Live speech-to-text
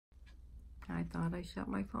I thought I shut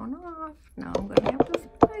my phone off. Now I'm gonna have to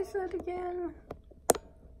splice it again.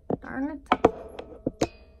 Darn it.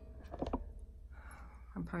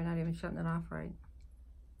 I'm probably not even shutting it off right.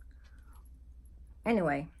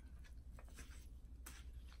 Anyway,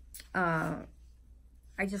 I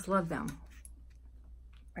just love them.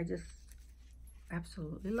 I just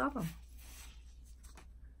absolutely love them.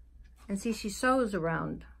 And see, she sews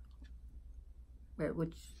around it,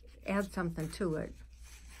 which adds something to it.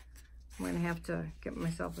 I'm gonna have to get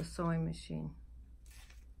myself a sewing machine.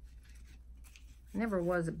 I never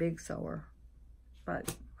was a big sewer,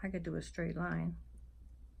 but I could do a straight line.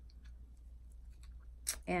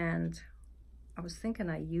 And I was thinking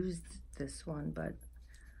I used this one, but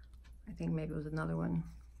I think maybe it was another one.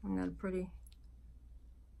 Isn't that a pretty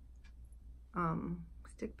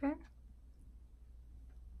stick pin?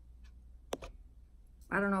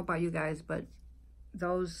 I don't know about you guys, but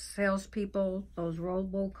those salespeople, those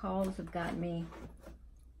robocalls have got me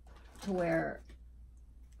to where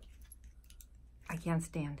I can't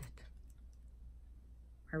stand it.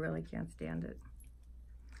 I really can't stand it.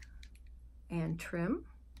 And trim.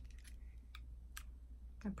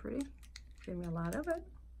 They're pretty. Give me a lot of it.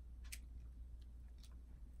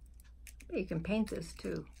 But you can paint this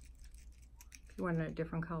too, if you want it a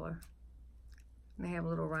different color. And they have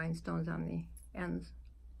little rhinestones on the ends.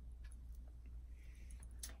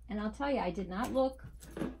 And I'll tell you, I did not look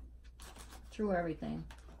through everything.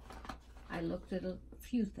 I looked at a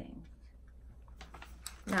few things.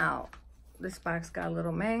 Now, this box got a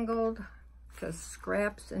little mangled because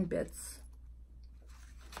scraps and bits.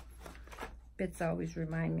 Bits always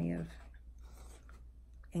remind me of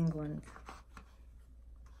England.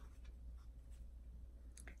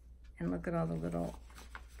 And look at all the little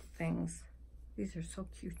things. These are so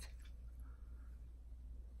cute.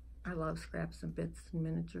 I love scraps and bits and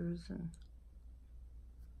miniatures, and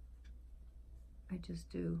I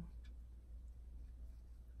just do.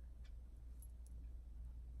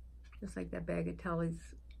 Just like that bag of Telly's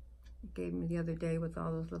gave me the other day with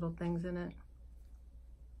all those little things in it.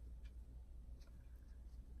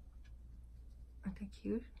 Aren't they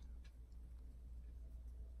cute?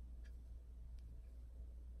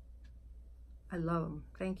 I love them.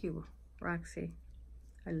 Thank you, Roxy.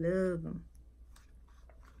 I love them.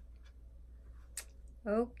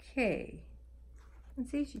 Okay. And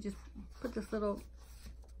see, she just put this little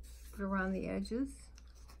bit around the edges.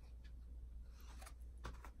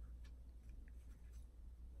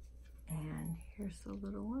 And here's the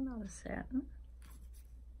little one out of satin.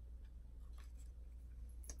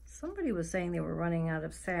 Somebody was saying they were running out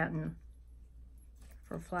of satin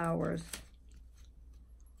for flowers.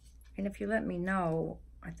 And if you let me know,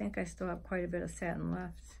 I think I still have quite a bit of satin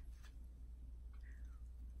left.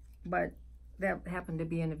 But that happened to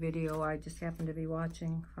be in a video I just happened to be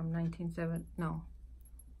watching from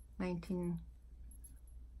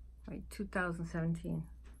 2017.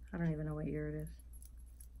 I don't even know what year it is.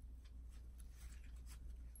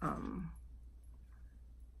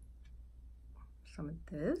 Some of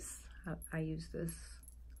this, I use this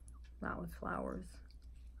a lot with flowers.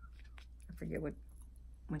 I forget what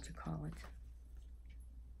you call it.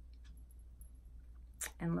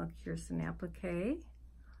 And look, here's an applique.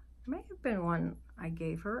 May have been one I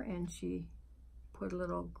gave her, and she put a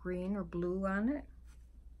little green or blue on it.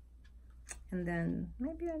 And then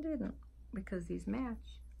maybe I didn't, because these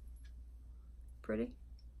match. Pretty.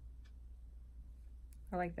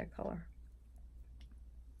 I like that color.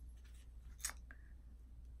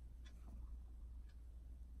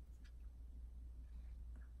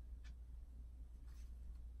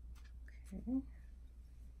 Okay.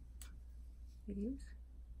 These.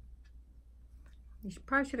 You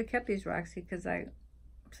probably should have kept these, Roxy, because I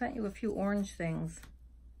sent you a few orange things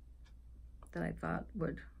that I thought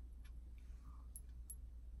would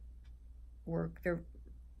work. They're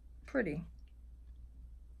pretty.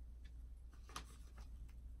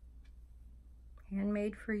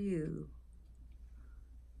 Handmade for you.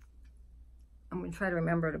 I'm going to try to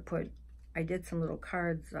remember to put, I did some little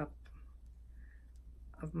cards up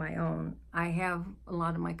of my own. I have a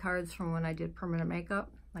lot of my cards from when I did permanent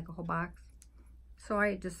makeup, like a whole box. So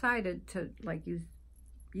I decided to like use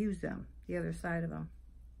them, the other side of them.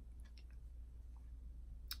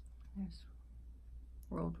 There's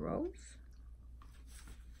World Rose.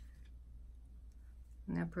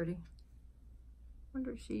 Isn't that pretty?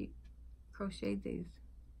 Wonder if she crocheted these.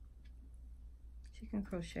 She can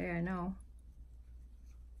crochet, I know.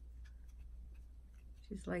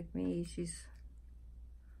 She's like me. She's,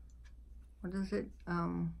 what is it?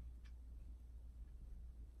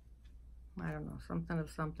 I don't know, something of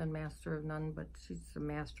something, master of none, but she's a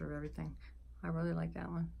master of everything. I really like that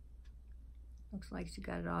one. Looks like she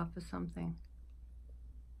got it off of something.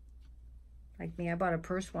 Like me, I bought a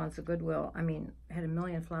purse once at Goodwill. I mean, it had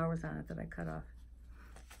 1,000,000 flowers on it that I cut off.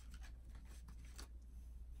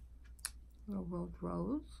 Little rolled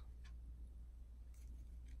rose.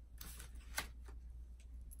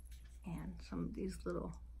 And some of these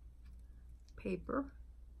little paper.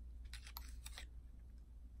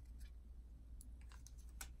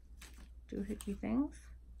 Doohickey things.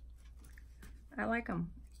 I like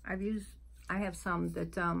them. I have some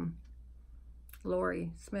that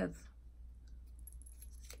Lori Smith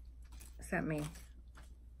sent me.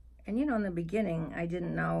 And you know, in the beginning, I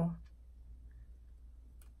didn't know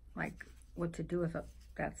like what to do with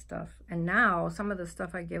that stuff. And now some of the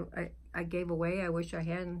stuff I gave away, I wish I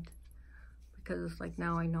hadn't, because it's like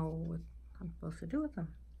now I know what I'm supposed to do with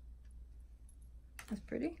them. That's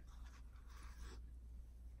pretty.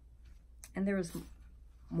 And there was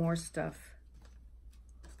more stuff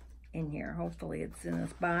in here. Hopefully it's in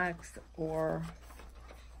this box, or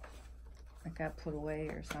it got put away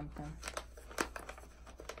or something.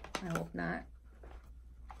 I hope not.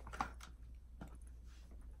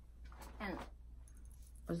 And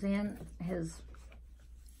Roseanne has,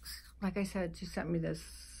 like I said, she sent me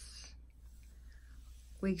this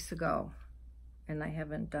weeks ago, and I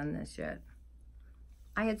haven't done this yet.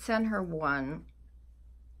 I had sent her one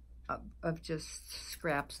of just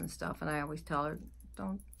scraps and stuff, and I always tell her,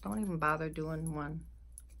 don't even bother doing one,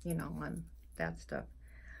 you know, on that stuff.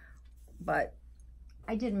 But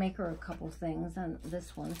I did make her a couple things on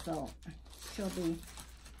this one, so she'll be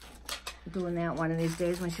doing that one of these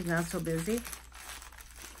days when she's not so busy.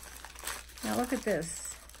 Now look at this.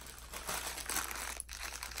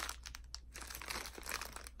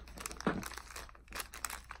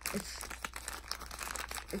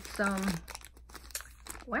 It's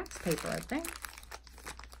wax paper, I think.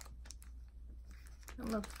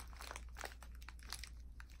 And look.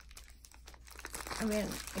 I mean,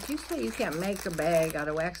 if you say you can't make a bag out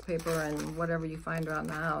of wax paper and whatever you find around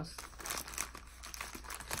the house,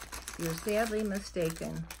 you're sadly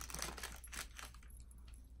mistaken.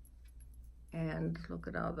 And look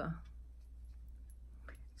at all the,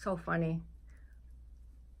 so funny.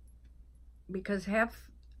 Because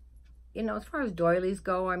you know, as far as doilies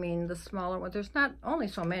go, I mean, the smaller ones, there's not only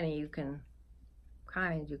so many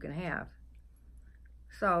kinds you can have.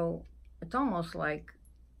 So it's almost like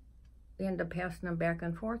they end up passing them back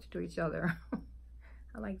and forth to each other.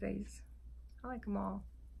 I like these. I like them all.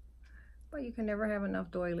 But you can never have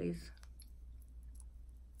enough doilies.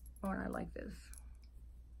 Oh, and I like this.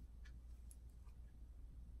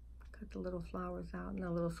 Cut the little flowers out and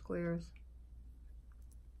the little squares.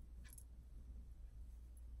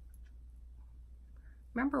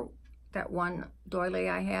 Remember that one doily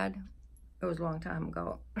I had? It was a long time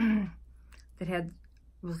ago. That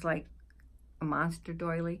was like a monster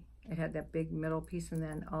doily. It had that big middle piece and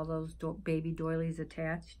then all those baby doilies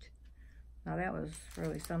attached. Now that was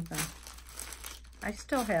really something. I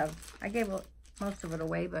still have, I gave most of it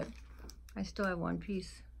away, but I still have one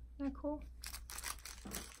piece. Isn't that cool?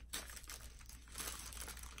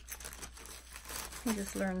 You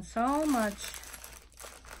just learn so much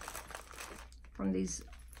from these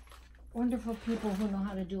wonderful people who know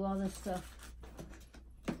how to do all this stuff.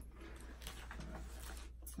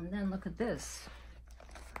 And then look at this.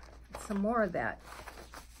 Some more of that.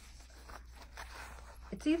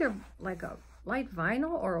 It's either like a light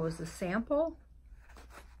vinyl or it was a sample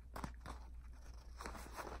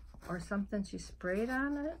or something she sprayed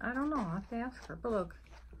on it. I don't know. I'll have to ask her. But look,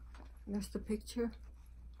 there's the picture.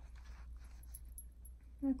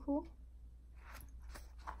 Isn't that cool?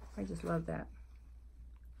 I just love that.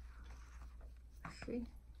 See?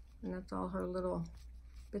 And that's all her little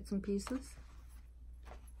bits and pieces.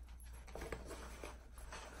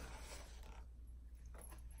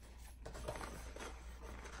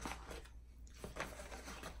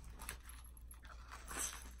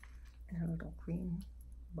 And a little green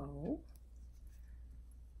bow.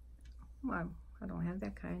 Well, I don't have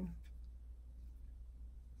that kind.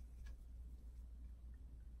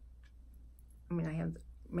 I mean, I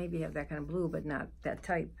maybe have that kind of blue, but not that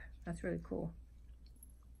type. That's really cool.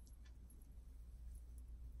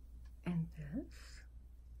 And this.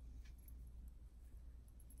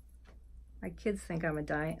 My kids think I'm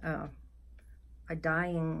a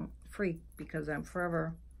dying freak because I'm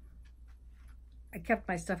forever. I kept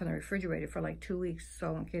my stuff in the refrigerator for like 2 weeks,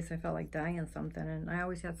 so in case I felt like dying something, and I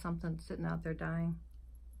always had something sitting out there dying.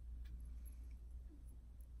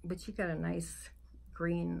 But she got a nice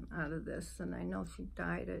green out of this, and I know she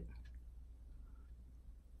dyed it.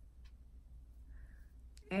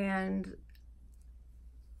 And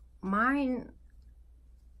mine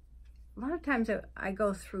a lot of times I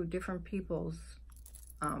go through different people's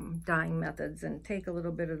dyeing methods and take a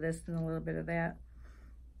little bit of this and a little bit of that.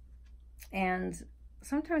 And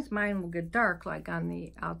sometimes mine will get dark, like on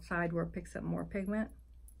the outside where it picks up more pigment.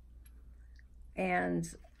 And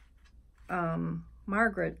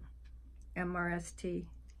Margaret, MRST7,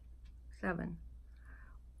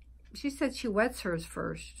 she said she wets hers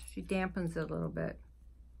first. She dampens it a little bit.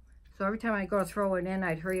 So every time I go to throw it in,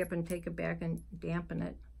 I'd hurry up and take it back and dampen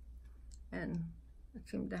it. And it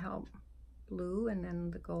seemed to help. Blue and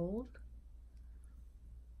then the gold.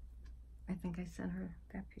 I think I sent her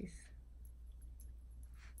that piece.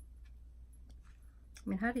 I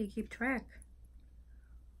mean, how do you keep track?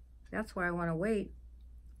 That's why I want to wait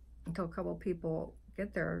until a couple people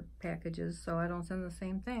get their packages so I don't send the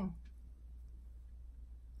same thing.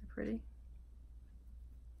 Pretty.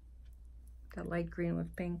 That light green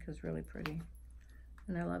with pink is really pretty.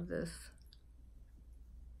 And I love this.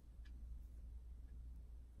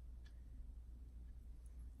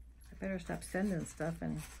 I better stop sending stuff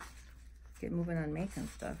and get moving on making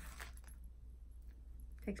stuff.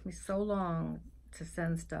 It takes me so long to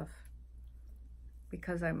send stuff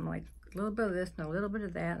because I'm like a little bit of this and a little bit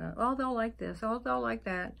of that. And, oh, they'll like this. Oh, they'll like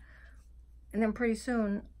that. And then pretty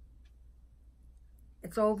soon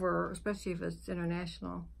it's over, especially if it's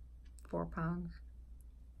international, 4 pounds.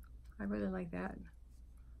 I really like that.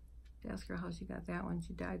 Ask her how she got that one.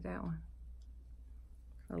 She dyed that one.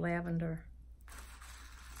 The lavender.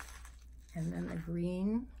 And then the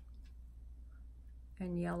green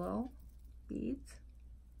and yellow beads.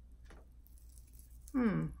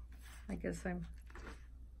 I guess I'm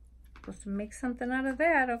supposed to make something out of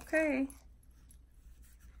that. Okay.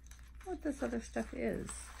 What this other stuff is.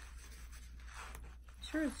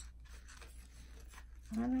 Sure it's,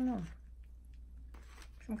 I don't know,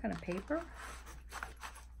 some kind of paper.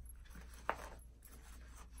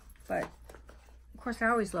 But of course I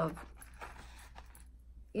always love,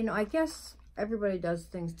 you know, I guess everybody does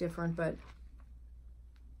things different, but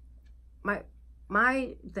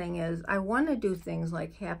my thing is I want to do things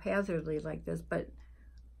like haphazardly like this, but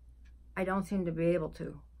I don't seem to be able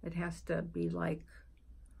to. It has to be like,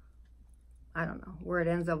 I don't know, where it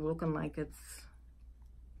ends up looking like it's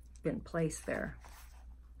been placed there.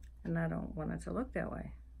 And I don't want it to look that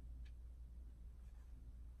way.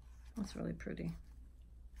 That's really pretty.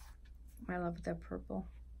 I love that purple.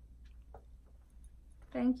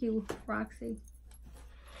 Thank you, Roxy.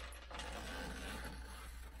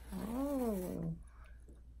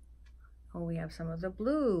 Oh, we have some of the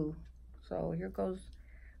blue. So here goes,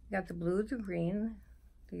 we got the blue, the green,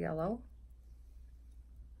 the yellow,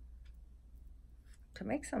 to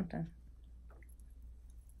make something.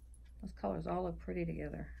 Those colors all look pretty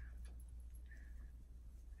together.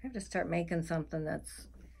 I have to start making something that's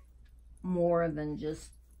more than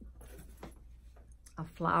just a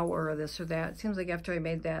flower or this or that. It seems like after I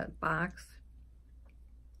made that box,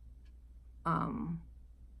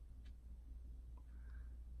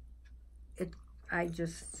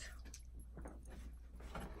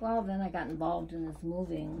 well, then I got involved in this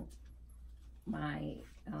moving my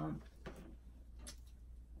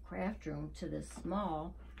craft room to this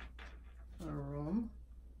small little room,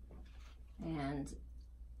 and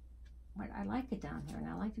I like it down here, and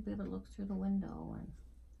I like to be able to look through the window and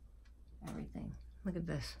everything. Look at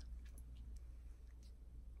this.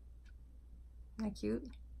 Isn't that cute?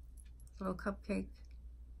 Little cupcake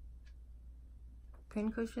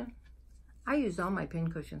pin cushion. I use all my pin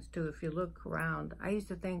cushions too. If you look around, I used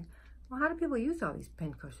to think, well, how do people use all these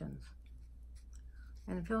pin cushions?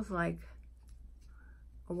 And it feels like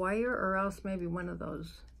a wire, or else maybe one of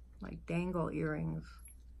those like dangle earrings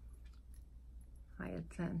I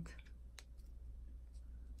had sent.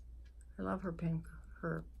 I love her pins.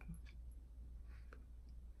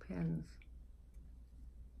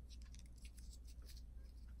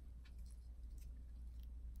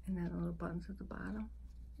 And then little buttons at the bottom.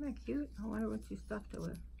 Isn't that cute? I wonder what you stuffed it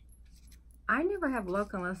with. I never have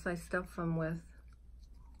luck unless I stuff them with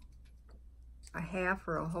a half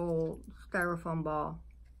or a whole styrofoam ball.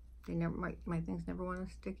 They never, my things never want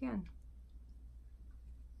to stick in.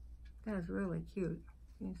 That is really cute.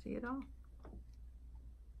 Can you see it all?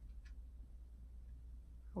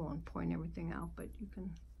 I won't point everything out, but you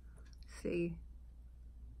can see.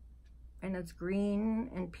 And it's green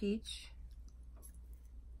and peach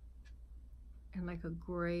and like a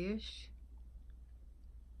grayish.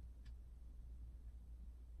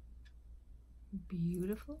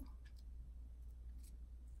 Beautiful.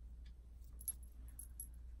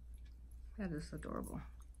 That is adorable.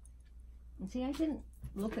 And see, I didn't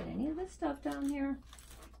look at any of this stuff down here.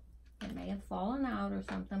 It may have fallen out or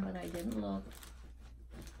something, but I didn't look.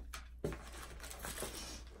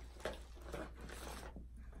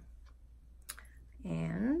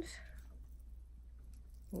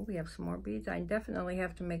 Oh, we have some more beads. I definitely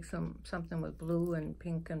have to make something with blue and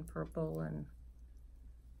pink and purple and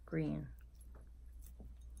green.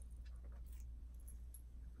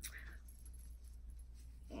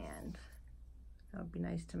 And that would be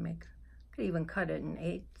nice to make. Could even cut it in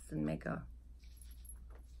 8s and make a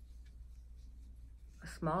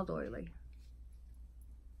small doily.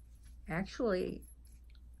 Actually,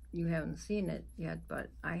 you haven't seen it yet, but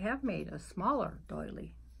I have made a smaller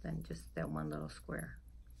doily than just that one little square.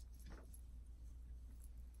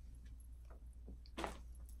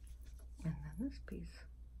 And then this piece.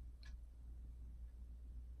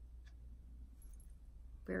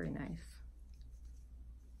 Very nice.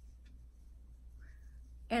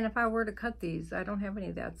 And if I were to cut these, I don't have any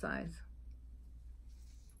of that size.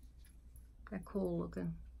 That cool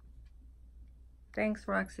looking. Thanks,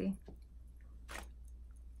 Roxy.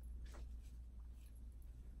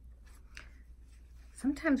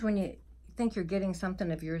 Sometimes when you think you're getting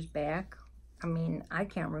something of yours back, I mean, I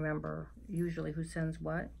can't remember usually who sends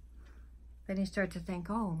what. Then you start to think,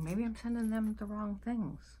 oh, maybe I'm sending them the wrong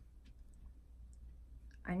things.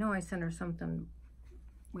 I know I sent her something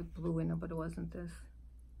with blue in it, but it wasn't this.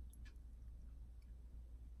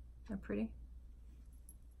 Isn't that pretty?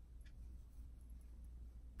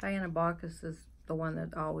 Diana Baucus is the one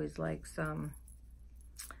that always likes the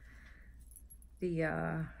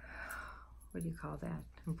what do you call that?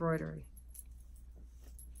 Embroidery.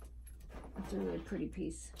 It's a really pretty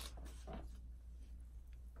piece.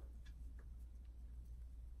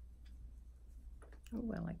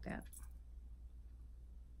 Oh, I like that.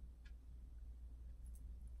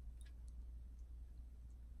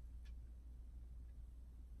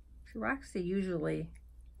 See, Roxy usually,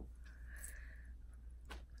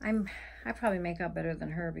 I probably make out better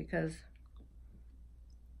than her because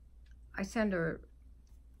I send her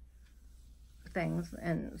things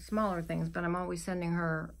and smaller things, but I'm always sending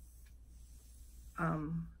her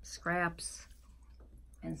scraps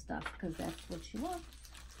and stuff because that's what she wants.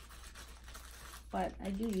 But I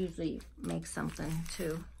do usually make something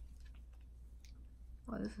too.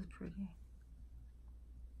 Oh, this is pretty.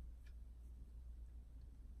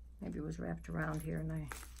 Maybe it was wrapped around here and I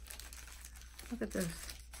look at this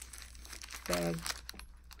bag.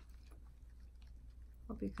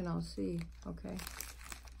 Hope you can all see. Okay.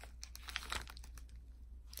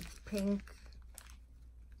 It's pink.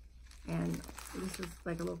 And this is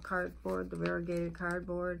like a little cardboard, the variegated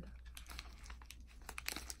cardboard.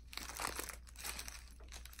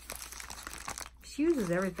 She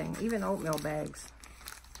uses everything, even oatmeal bags.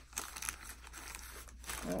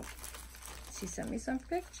 Oh, she sent me some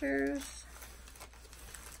pictures.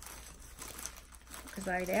 Because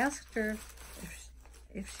I'd asked her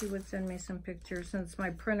if she would send me some pictures since my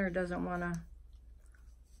printer doesn't want to.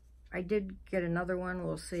 I did get another one,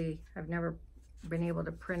 we'll see. I've never been able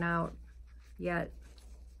to print out yet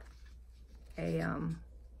a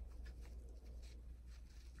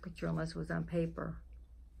picture unless it was on paper.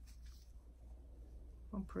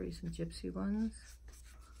 Oh, pretty, some gypsy ones.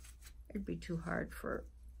 It'd be too hard for,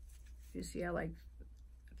 you see, I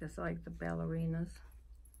guess I like the ballerinas.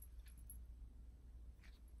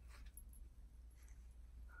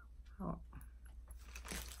 Oh,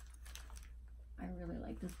 I really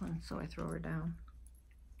like this one, so I throw her down.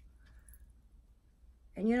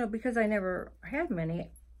 And you know, because I never had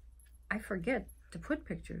many, I forget to put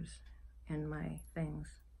pictures in my things.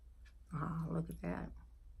 Oh, look at that.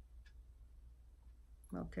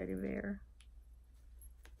 Little teddy bear.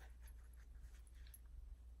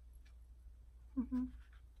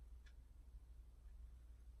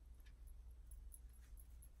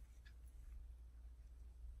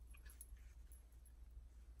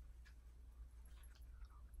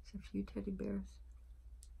 It's a few teddy bears.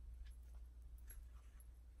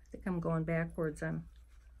 I think I'm going backwards. I'm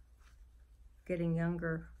getting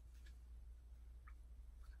younger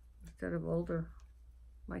instead of older,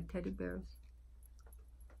 like teddy bears.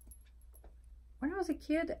 When I was a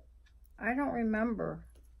kid, I don't remember.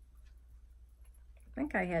 I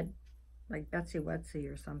think I had like Betsy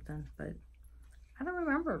Wetsy or something, but I don't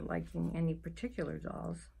remember liking any particular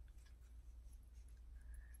dolls.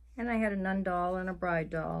 And I had a nun doll and a bride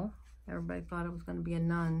doll. Everybody thought it was going to be a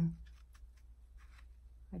nun.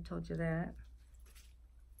 I told you that.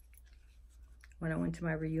 When I went to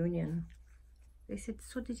my reunion, they said,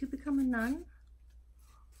 so did you become a nun?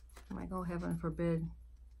 I'm like, oh, heaven forbid.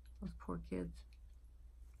 Those poor kids.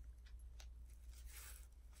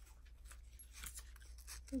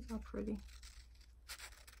 These are pretty.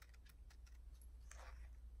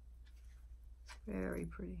 Very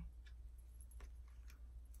pretty.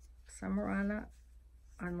 Some are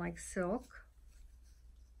on like silk.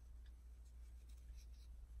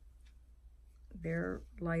 They're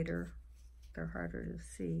lighter. They're harder to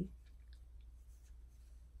see.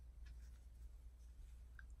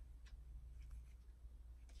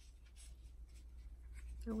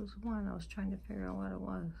 There was one, I was trying to figure out what it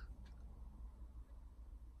was.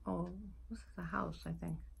 Oh, this is a house, I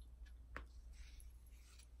think.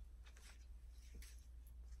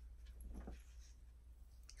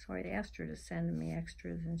 So I'd asked her to send me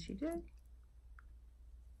extras, and she did.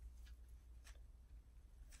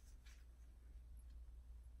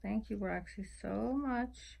 Thank you, Roxy, so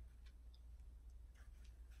much.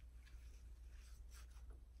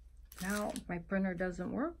 Now my printer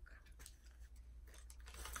doesn't work.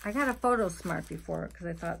 I got a Photo Smart before because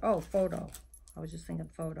I thought, oh, photo. I was just thinking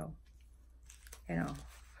photo. You know,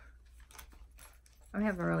 I'm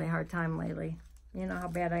having a really hard time lately. You know how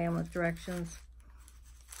bad I am with directions.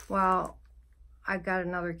 Well, I got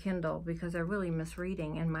another Kindle because I really miss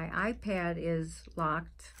reading, and my iPad is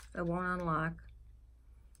locked. It won't unlock.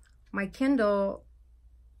 My Kindle,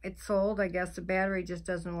 it's sold. I guess the battery just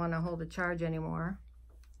doesn't want to hold the charge anymore.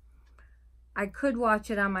 I could watch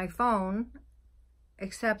it on my phone,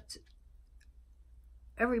 except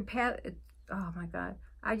oh my God,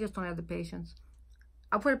 I just don't have the patience.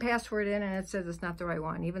 I'll put a password in and it says it's not the right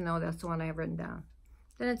one, even though that's the one I have written down.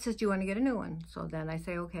 Then it says, do you want to get a new one? So then I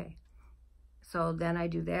say, okay. So then I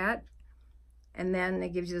do that, and then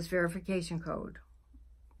it gives you this verification code.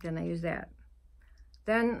 Then I use that.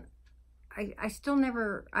 Then I still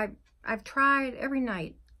never, I've tried every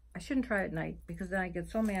night. I shouldn't try at night because then I get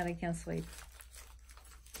so mad I can't sleep.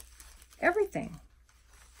 Everything.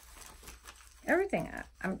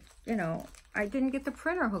 You know, I didn't get the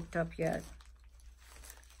printer hooked up yet.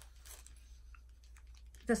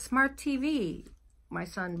 The smart TV my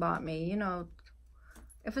son bought me, you know,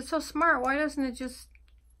 if it's so smart, why doesn't it just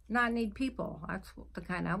not need people? That's the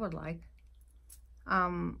kind I would like.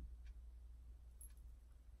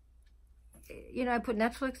 You know, I put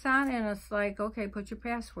Netflix on and it's like, okay, put your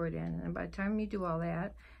password in. And by the time you do all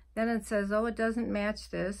that, then it says, oh, it doesn't match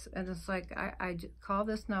this. And it's like, I call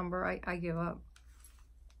this number, I give up.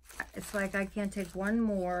 It's like I can't take one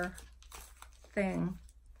more thing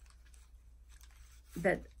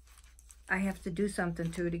that I have to do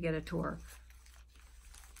something to get it to work.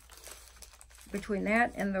 Between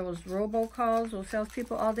that and those robocalls, those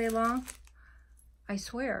salespeople all day long, I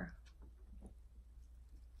swear,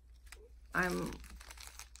 I'm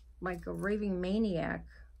like a raving maniac,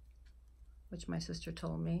 which my sister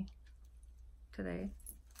told me today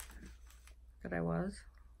that I was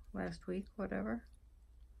last week, whatever.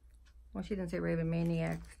 Well, she didn't say raving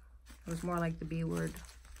maniac. It was more like the B word.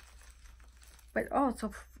 But oh, it's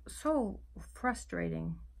so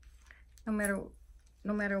frustrating. No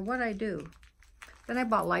matter what I do. Then I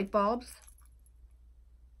bought light bulbs.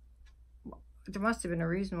 There must have been a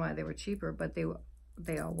reason why they were cheaper, but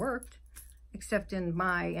they all worked. Except in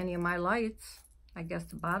any of my lights, I guess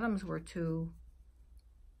the bottoms were too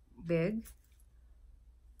big.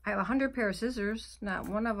 I have 100 pair of scissors. Not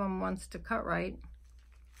one of them wants to cut right.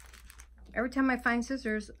 Every time I find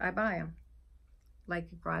scissors, I buy them. Like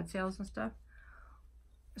at garage sales and stuff.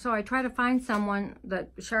 So I try to find someone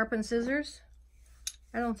that sharpens scissors.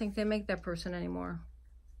 I don't think they make that person anymore.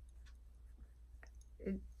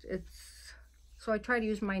 So I try to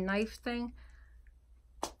use my knife thing.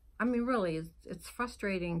 I mean, really, it's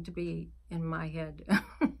frustrating to be in my head.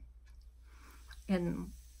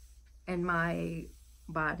 in my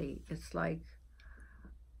body. It's like,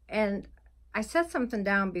 and I set something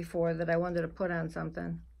down before that I wanted to put on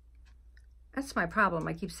something. That's my problem.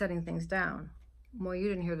 I keep setting things down. Well, you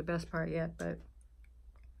didn't hear the best part yet, but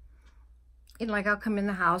you know, like I'll come in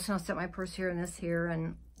the house and I'll set my purse here and this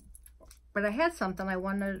here, but I had something I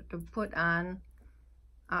wanted to put on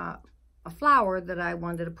a flower that I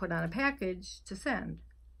wanted to put on a package to send.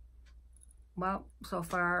 Well, so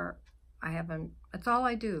far I haven't. That's all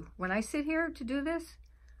I do. When I sit here to do this,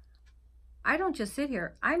 I don't just sit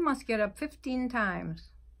here. I must get up 15 times.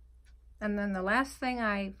 And then the last thing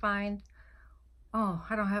I find, oh,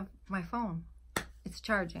 I don't have my phone. It's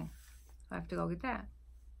charging. I have to go get that.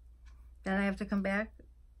 Then I have to come back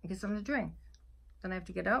and get something to drink. Then I have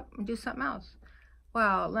to get up and do something else.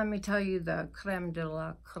 Well, let me tell you the creme de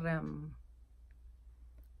la creme.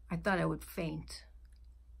 I thought I would faint.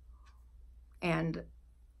 And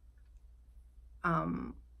I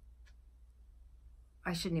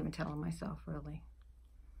shouldn't even tell myself, really.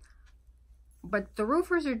 But the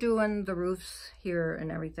roofers are doing the roofs here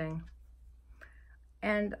and everything.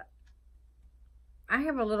 And I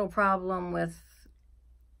have a little problem with,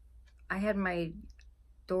 I had my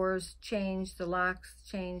doors changed, the locks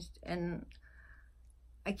changed, and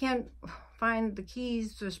I can't find the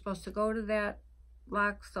keys that are supposed to go to that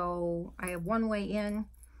lock, so I have one way in.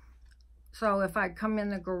 So if I come in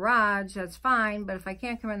the garage, that's fine, but if I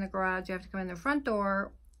can't come in the garage, I have to come in the front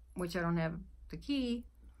door, which I don't have the key.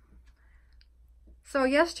 So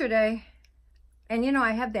yesterday, and you know,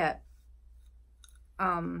 I have that,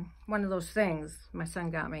 one of those things my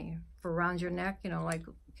son got me for around your neck, you know, like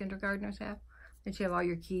kindergartners have, that you have all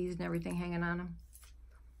your keys and everything hanging on them.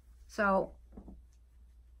 So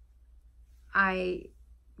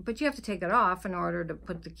but you have to take it off in order to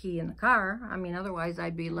put the key in the car. I mean, otherwise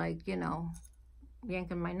I'd be like, you know,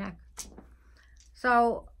 yanking my neck.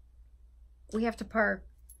 So we have to park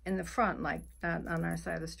in the front, like on our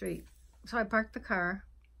side of the street. So I parked the car,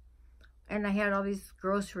 and I had all these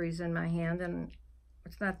groceries in my hand, and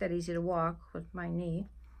it's not that easy to walk with my knee.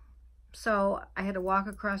 So I had to walk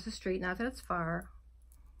across the street, not that it's far.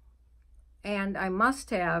 And I must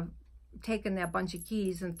have taken that bunch of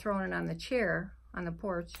keys and thrown it on the chair on the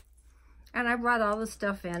porch. And I brought all the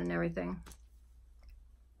stuff in and everything.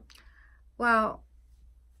 Well,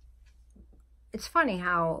 it's funny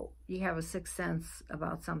how you have a sixth sense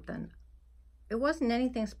about something. It wasn't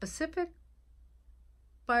anything specific,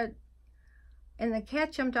 but and the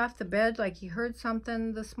cat jumped off the bed like he heard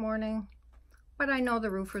something this morning. But I know the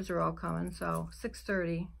roofers are all coming, so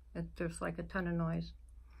 6:30, there's like a ton of noise.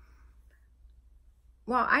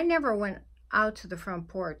 Well, I never went out to the front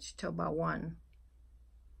porch till about 1.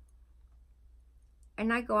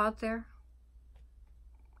 And I go out there,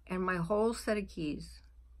 and my whole set of keys,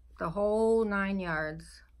 the whole 9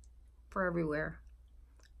 yards for everywhere,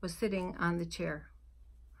 was sitting on the chair.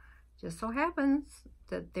 Just so happens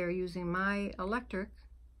that they're using my electric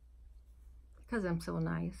because I'm so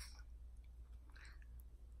nice.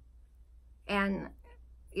 And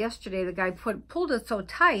yesterday the guy pulled it so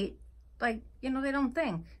tight, like, you know, they don't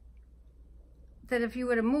think that if you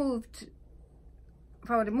would have moved, if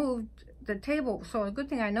I would have moved the table, so a good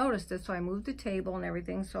thing I noticed it, so I moved the table and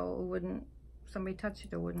everything so it wouldn't, somebody touched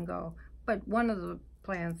it, it wouldn't go. But one of the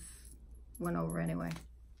plants went over anyway.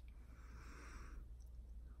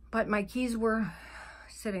 But my keys were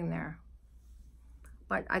sitting there.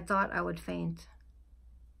 But I thought I would faint.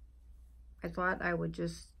 I thought I would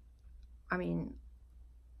just, I mean,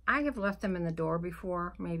 I have left them in the door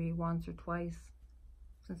before, maybe once or twice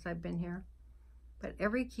since I've been here. But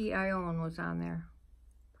every key I own was on there.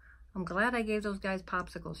 I'm glad I gave those guys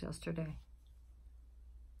popsicles yesterday.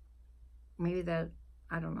 Maybe that,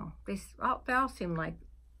 I don't know. They all seem like,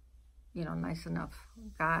 you know, nice enough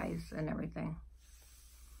guys and everything.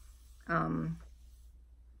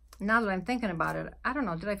 Now that I'm thinking about it, I don't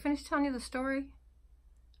know. Did I finish telling you the story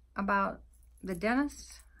about the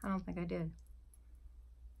dentist? I don't think I did.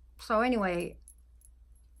 So anyway,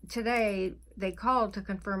 today they called to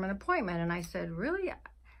confirm an appointment, and I said, really?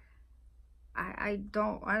 I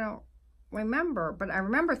don't remember, but I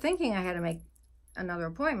remember thinking I had to make another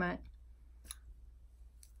appointment,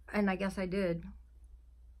 and I guess I did.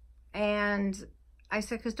 And I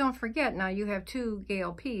said, because don't forget, now you have 2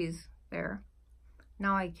 Gail P's there.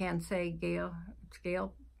 Now I can't say Gail, it's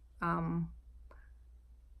Gail.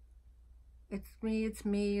 It's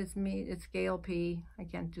me, it's Gail P. I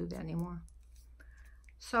can't do that anymore.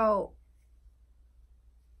 So,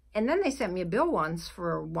 and then they sent me a bill once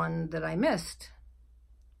for one that I missed.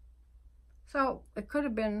 So it could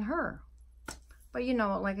have been her. But you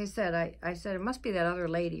know, like I said, I said it must be that other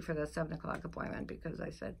lady for that 7 o'clock appointment, because I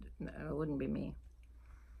said no, it wouldn't be me.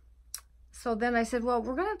 So then I said, well,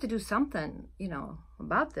 we're going to have to do something, you know,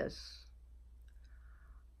 about this.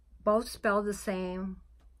 Both spelled the same.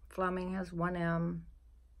 Fleming has 1 M.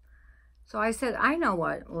 So I said, I know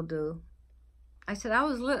what we'll do. I said, I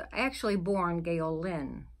was actually born Gail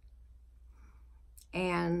Lynn.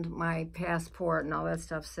 And my passport and all that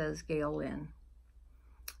stuff says Gail Lynn.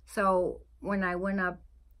 So when I went up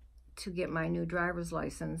to get my new driver's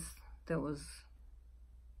license, that was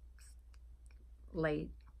late,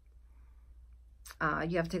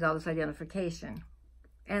 you have to take all this identification.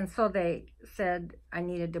 And so they said I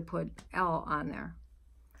needed to put L on there.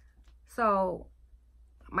 So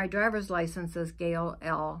my driver's license is Gail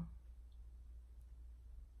L.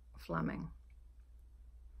 Fleming.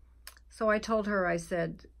 So I told her, I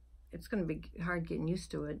said, it's going to be hard getting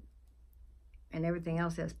used to it. And everything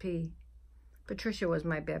else has P. Patricia was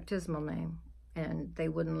my baptismal name. And they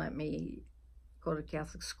wouldn't let me go to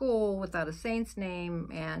Catholic school without a saint's name.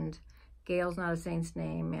 And Gail's not a saint's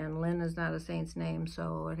name. And Lynn is not a saint's name.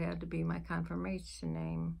 So it had to be my confirmation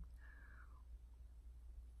name,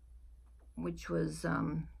 which was,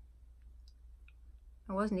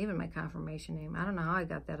 it wasn't even my confirmation name. I don't know how I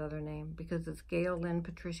got that other name, because it's Gail Lynn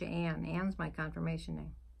Patricia Ann. Ann's my confirmation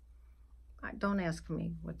name. Don't ask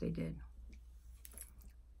me what they did.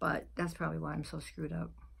 but that's probably why I'm so screwed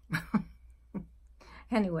up.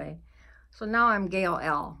 Anyway, so now I'm Gail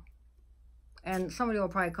L. And somebody will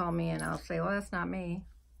probably call me and I'll say, well, that's not me.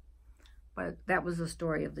 But that was the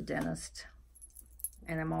story of the dentist.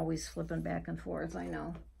 And I'm always flipping back and forth, I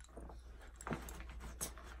know.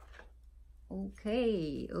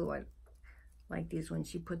 Okay. Oh, I like these when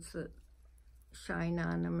she puts the shine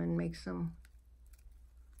on them and makes them.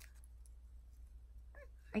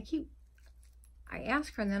 I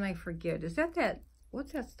ask her and then I forget. Is that,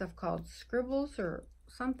 what's that stuff called? Scribbles or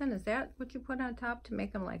something? Is that what you put on top to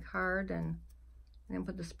make them like hard and then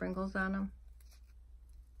put the sprinkles on them?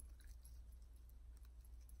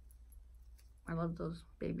 I love those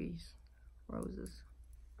babies, roses.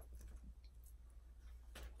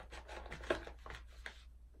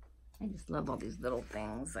 I just love all these little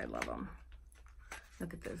things. I love them.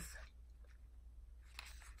 Look at this.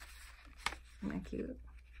 Isn't that cute?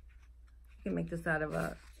 You can make this out of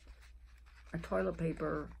a toilet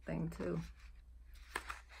paper thing too.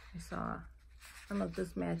 I saw. I don't know if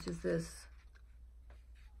this matches this.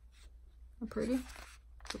 How pretty.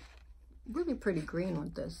 Really pretty green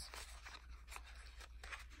with this.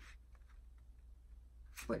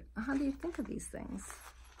 But how do you think of these things?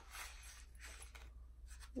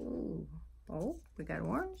 Ooh. Oh, we got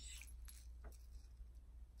orange.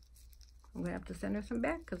 I'm gonna have to send her some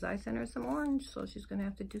back because I sent her some orange, so she's gonna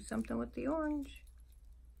have to do something with the orange.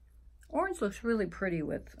 Orange looks really pretty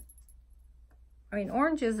with, I mean,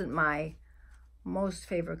 orange isn't my most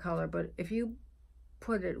favorite color, but if you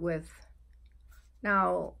put it with,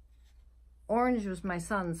 now, orange was my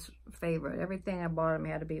son's favorite. Everything I bought him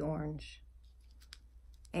had to be orange.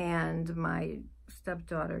 And my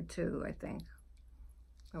stepdaughter too, I think.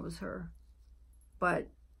 That was her. But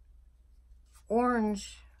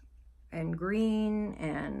orange and green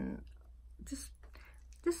and just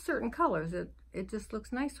certain colors, it just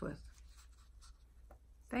looks nice with.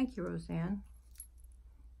 Thank you, Roseanne.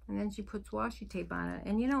 And then she puts washi tape on it.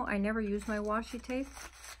 And you know, I never use my washi tape.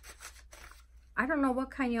 I don't know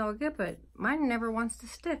what kind y'all get, but mine never wants to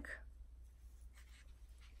stick.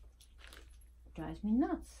 Drives me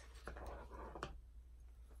nuts.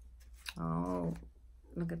 Oh,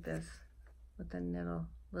 look at this with the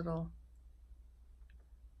little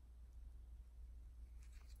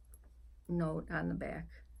note on the back.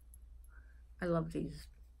 I love these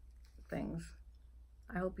things.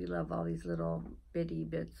 I hope you love all these little bitty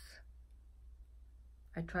bits.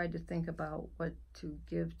 I tried to think about what to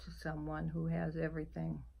give to someone who has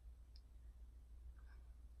everything.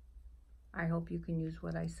 I hope you can use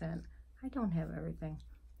what I sent. I don't have everything.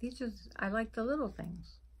 These are, I like the little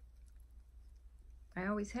things. I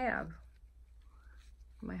always have.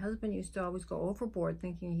 My husband used to always go overboard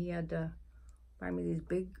thinking he had to buy me these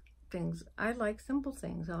big things. I like simple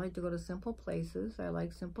things. I like to go to simple places. I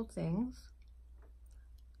like simple things.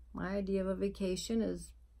 My idea of a vacation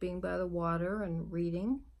is being by the water and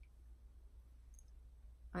reading.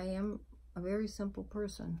 I am a very simple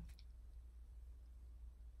person.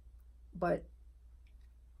 But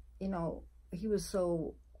you know, he was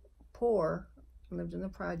so poor, lived in the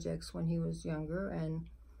projects when he was younger, and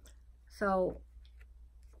so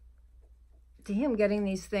to him getting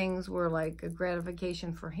these things were like a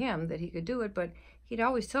gratification for him that he could do it, but he'd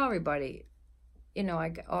always tell everybody, you know,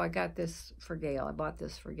 I got this for Gail, I bought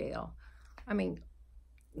this for Gail. I mean,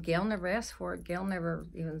 Gail never asked for it, Gail never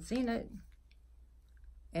even seen it,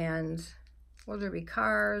 and whether it be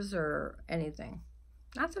cars or anything.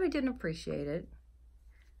 Not that I didn't appreciate it,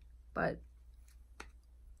 but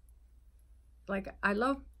like, I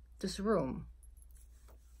love this room.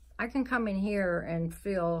 I can come in here and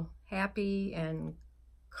feel happy and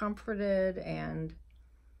comforted and,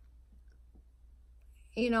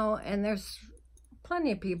 you know, and there's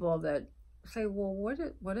plenty of people that say, well,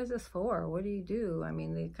 what is this for? What do you do? I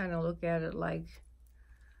mean, they kind of look at it like,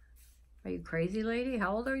 are you crazy, lady?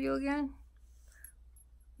 How old are you again?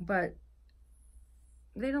 But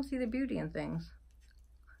they don't see the beauty in things.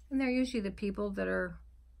 And they're usually the people that are,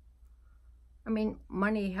 I mean,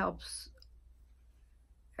 money helps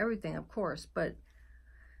everything, of course, but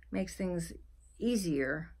makes things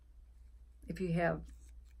easier if you have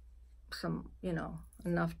some, you know,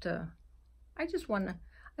 enough to, I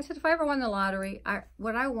said, if I ever won the lottery,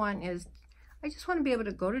 what I want is, I just want to be able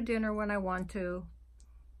to go to dinner when I want to,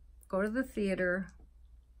 go to the theater,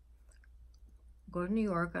 go to New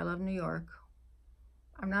York. I love New York.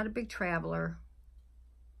 I'm not a big traveler.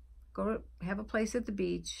 Go to, have a place at the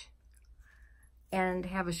beach and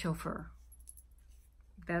have a chauffeur.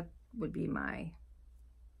 That would be my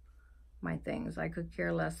things. I could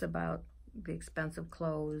care less about the expensive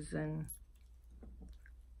clothes and,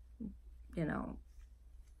 you know,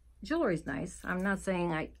 jewelry's nice. I'm not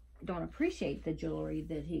saying I don't appreciate the jewelry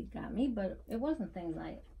that he got me, but it wasn't things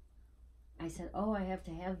I said, oh, I have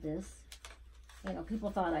to have this. You know, people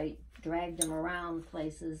thought I dragged him around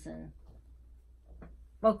places. And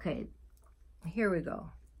okay, here we go.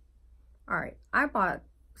 All right, I bought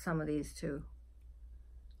some of these too.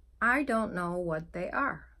 I don't know what they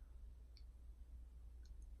are.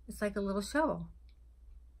 It's like a little shovel.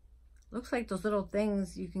 Looks like those little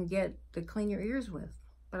things you can get to clean your ears with,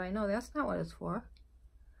 but I know that's not what it's for.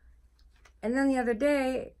 And then the other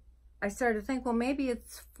day, I started to think, well, maybe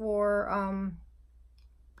it's for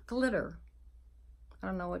glitter. I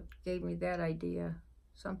don't know what gave me that idea.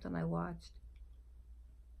 Something I watched.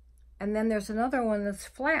 And then there's another one that's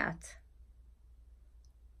flat.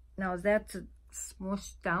 Now, is that to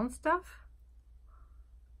smush down stuff?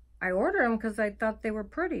 I ordered them because I thought they were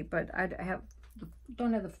pretty, but I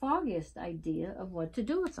don't have the foggiest idea of what to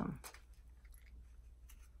do with them.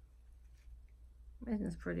 Isn't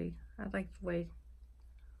this pretty? I like the way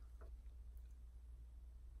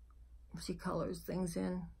she colors things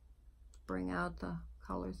in, bring out the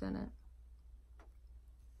colors in it.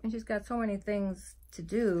 And she's got so many things to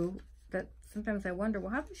do that sometimes I wonder,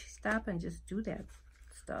 well, how does she stop and just do that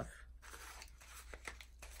stuff?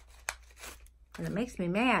 And it makes me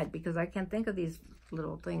mad because I can't think of these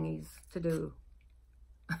little thingies to do.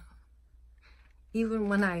 Even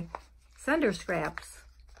when I send her scraps,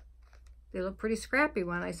 they look pretty scrappy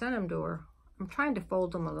when I send them to her. I'm trying to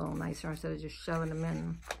fold them a little nicer instead of just shoving them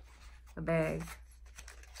in the bag.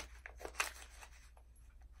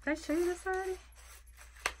 Did I show you this already?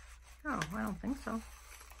 Oh, I don't think so.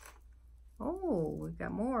 Oh, we've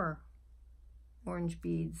got more orange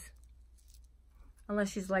beads. Unless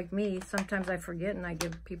she's like me, sometimes I forget and I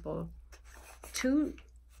give people two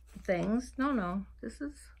things. No, this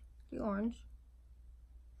is the orange.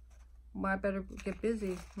 Well, I better get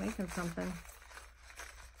busy making something.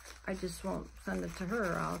 I just won't send it to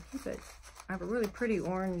her. I'll keep it. I have a really pretty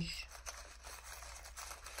orange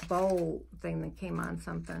bow thing that came on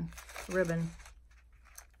something. Ribbon.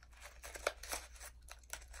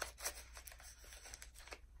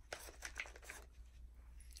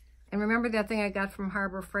 And remember that thing I got from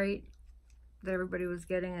Harbor Freight that everybody was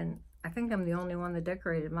getting? And I think I'm the only one that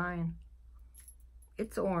decorated mine.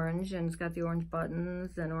 It's orange, and it's got the orange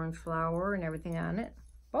buttons and orange flower and everything on it.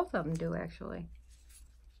 Both of them do, actually.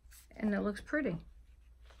 And it looks pretty.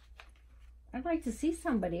 I'd like to see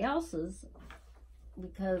somebody else's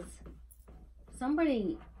because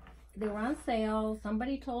they were on sale.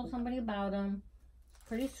 Somebody told somebody about them.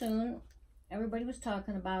 Pretty soon, everybody was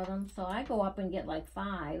talking about them. So I go up and get like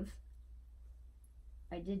 5.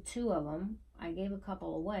 I did 2 of them. I gave a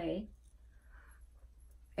couple away.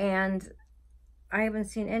 And I haven't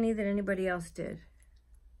seen any that anybody else did.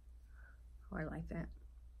 Oh, I like that.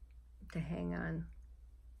 To hang on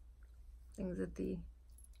things at the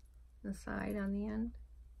side on the end.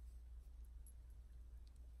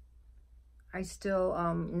 I still,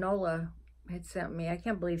 Nola had sent me, I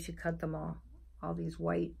can't believe she cut them all these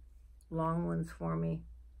white long ones for me.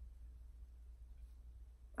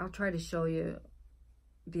 I'll try to show you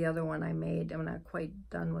the other one I made. I'm not quite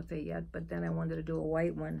done with it yet, but then I wanted to do a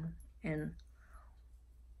white one. And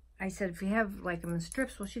I said, if you have like them in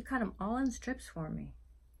strips, well, she cut them all in strips for me.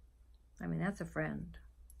 I mean, that's a friend.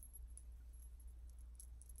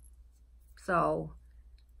 So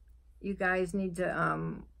you guys need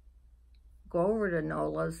to go over to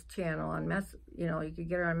Nola's channel on you could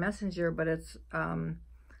get her on Messenger, but it's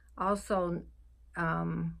also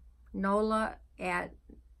Nola at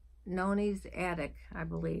Noni's Attic, I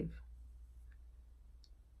believe.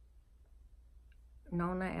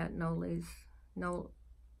 Nona at Nola's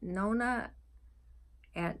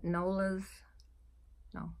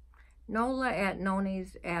Nola at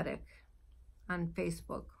Noni's Attic on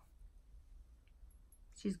Facebook.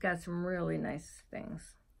 She's got some really nice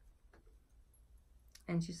things.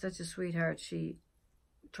 And she's such a sweetheart. She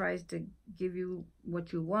tries to give you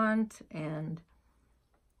what you want, and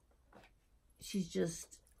she's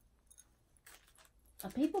just a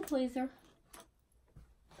people pleaser.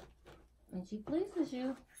 And she pleases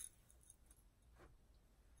you.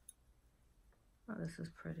 Oh, this is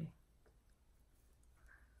pretty.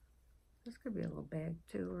 This could be a little bag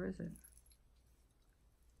too, or is it?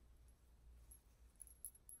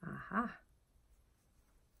 Aha.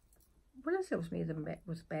 What is it with me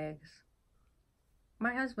with bags?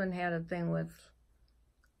 My husband had a thing with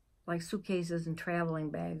like suitcases and traveling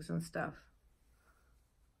bags and stuff.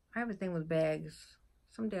 I have a thing with bags.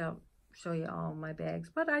 Someday I'll show you all my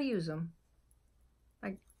bags, but I use them.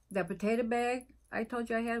 Like that potato bag I told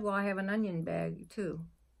you I had. Well, I have an onion bag too.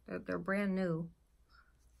 They're brand new.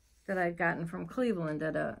 that I'd gotten from Cleveland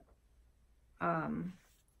at a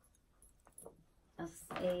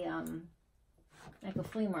like a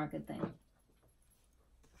flea market thing.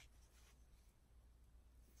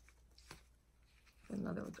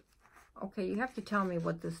 Another, okay, you have to tell me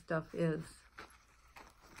what this stuff is.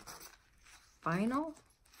 Vinyl?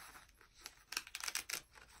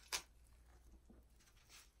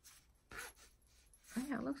 Oh,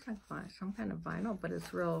 yeah, it looks like some kind of vinyl, but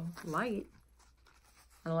it's real light.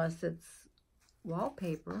 Unless it's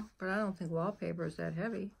wallpaper, but I don't think wallpaper is that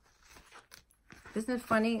heavy. Isn't it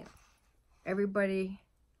funny? Everybody,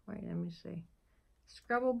 wait, let me see.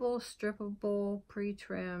 Scrubbable, strippable,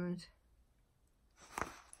 pre-trimmed.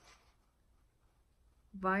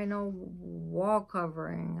 Vinyl wall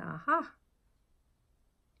covering. Aha.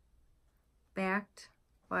 Backed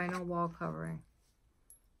vinyl wall covering.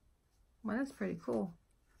 Well, that's pretty cool.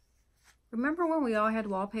 Remember when we all had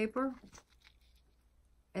wallpaper?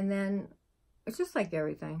 And then, it's just like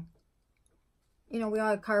everything. You know, we all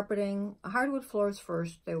had carpeting. Hardwood floors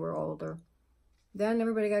first, they were older. Then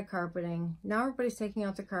everybody got carpeting. Now everybody's taking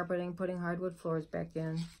out the carpeting, putting hardwood floors back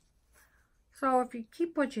in. So if you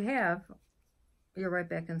keep what you have, you're right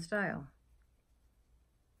back in style.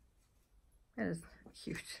 That is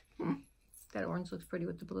cute. That orange looks pretty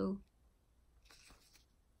with the blue.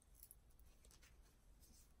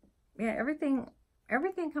 Yeah, everything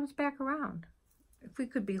comes back around. If we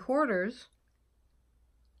could be hoarders,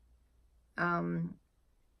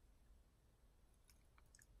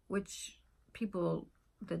 which people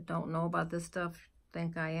that don't know about this stuff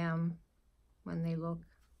think I am when they look.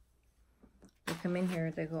 They come in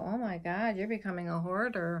here, they go, oh my God, you're becoming a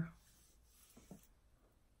hoarder.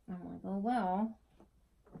 I'm like, oh well.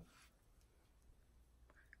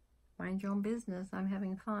 Mind your own business. I'm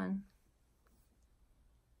having fun.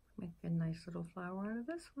 Make a nice little flower out of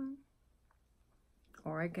this one.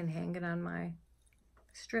 Or I can hang it on my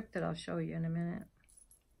strip that I'll show you in a minute.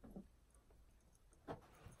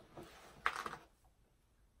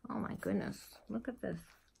 Oh my goodness, look at this.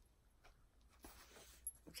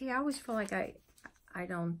 See, I always feel like I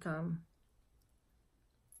don't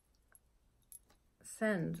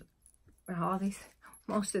send all these,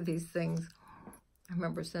 most of these things. I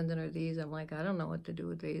remember sending her these. I'm like, I don't know what to do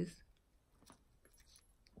with these.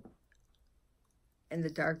 And the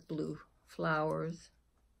dark blue flowers.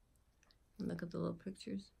 And look at the little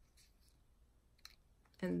pictures.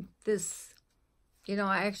 And this, you know,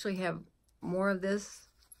 I actually have more of this,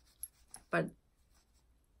 but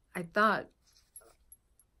I thought,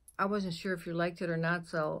 I wasn't sure if you liked it or not,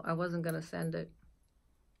 so I wasn't going to send it.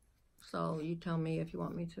 So you tell me if you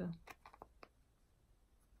want me to.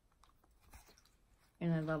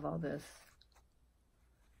 And I love all this.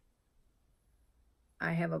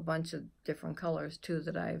 I have a bunch of different colors too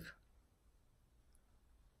that I've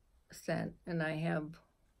sent, and I have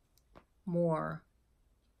more.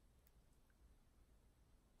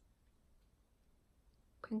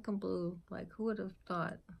 Pink and blue, like who would have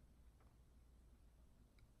thought?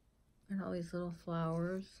 And all these little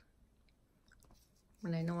flowers.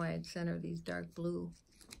 And I know I had sent her these dark blue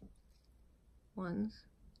ones.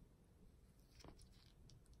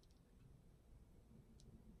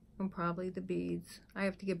 And probably the beads. I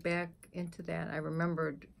have to get back into that. I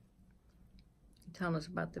remembered telling us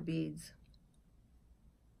about the beads.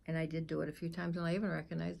 And I did do it a few times, and I even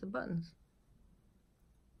recognized the buttons.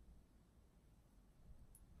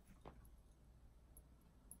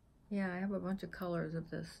 Yeah, I have a bunch of colors of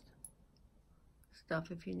this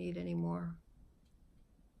stuff if you need any more.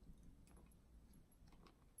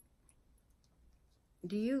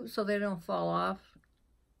 So they don't fall off,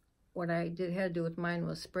 what I had to do with mine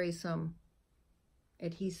was spray some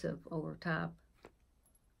adhesive over top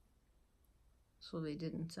so they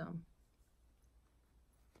didn't,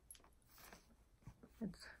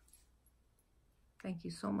 thank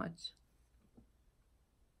you so much.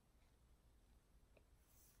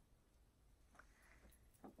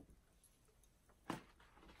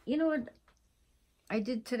 You know what I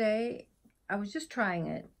did today? I was just trying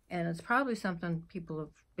it, and it's probably something people have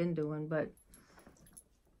been doing, but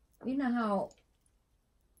you know how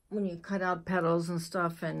when you cut out petals and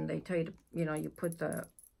stuff and they tell you to, you know, you put the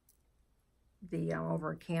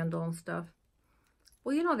over a candle and stuff.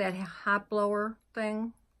 Well, you know that hot blower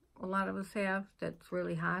thing a lot of us have that's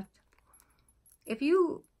really hot? If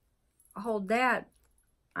you hold that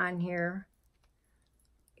on here,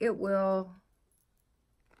 it will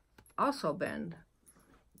also bend.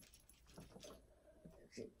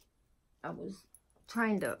 I was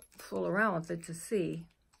trying to fool around with it to see.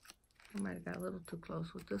 I might have got a little too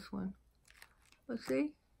close with this one. Let's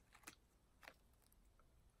see.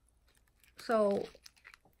 So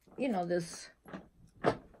you know, this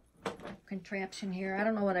contraption here. I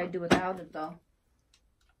don't know what I'd do without it, though.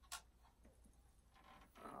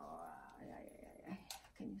 Oh,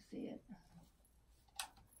 can you see it?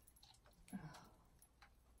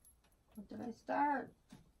 What did I start?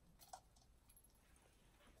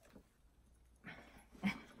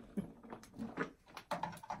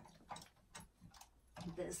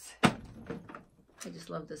 This. I just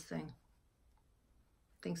love this thing.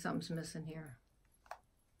 I think something's missing here.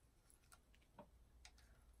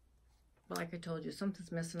 But like I told you,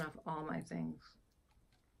 something's missing off all my things.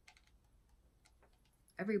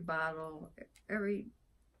 Every bottle, every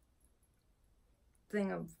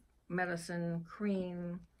thing of medicine,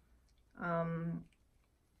 cream,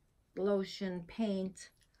 lotion,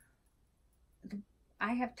 paint.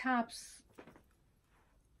 I have tops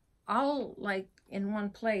all like in one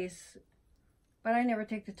place, but I never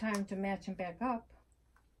take the time to match them back up.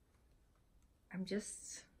 I'm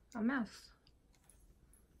just a mess.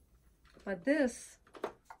 But this,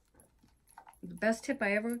 the best tip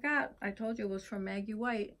I ever got, I told you, was from Maggie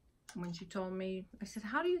White. When she told me, I said,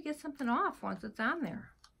 how do you get something off once it's on there?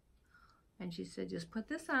 And she said, just put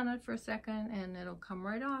this on it for a second and it'll come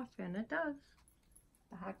right off. And it does.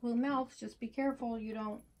 The hot glue melts. Just be careful you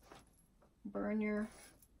don't burn your,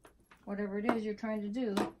 whatever it is you're trying to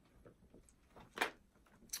do.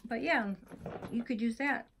 But yeah, you could use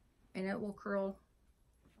that and it will curl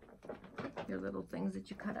your little things that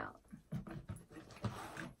you cut out.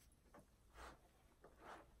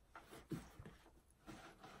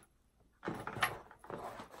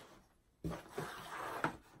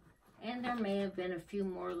 And there may have been a few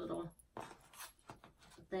more little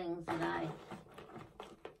things that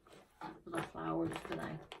little flowers that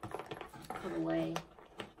I put away.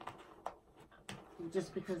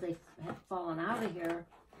 Just because they had fallen out of here.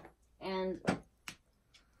 And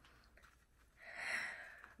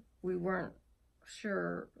we weren't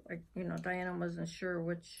sure, like, you know, Diana wasn't sure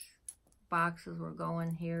which boxes were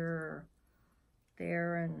going here or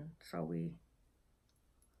there. And so we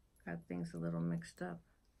got things a little mixed up.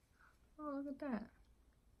 Oh, look at that.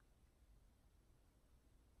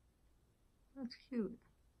 That's cute.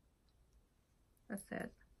 That's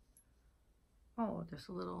it. Oh, there's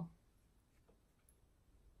a little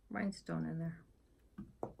rhinestone in there.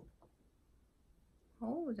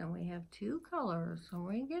 Oh, then we have two colors, so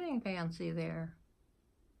we're getting fancy there.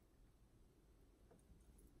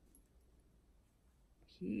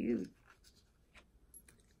 Cute.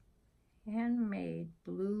 Handmade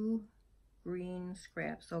blue green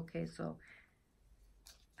scraps. Okay, so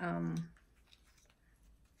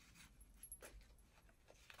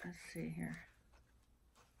let's see here.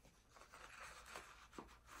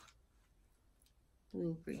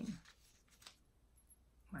 Blue green.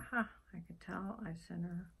 Aha, I could tell. I sent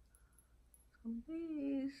her some of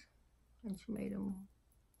these and she made them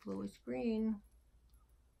bluish green.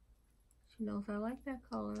 She knows I like that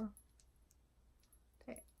color.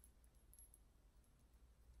 Okay.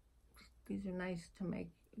 These are nice to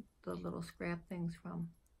make the little scrap things from.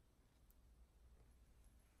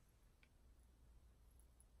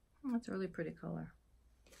 That's a really pretty color.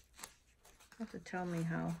 You have to tell me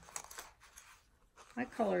how. My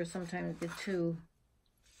colors sometimes get too,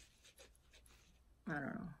 I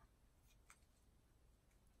don't know.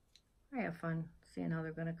 I have fun seeing how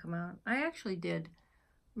they're going to come out. I actually did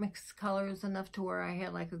mix colors enough to where I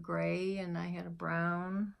had like a gray and I had a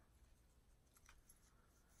brown.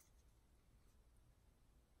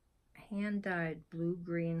 Hand-dyed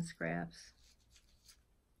blue-green scraps.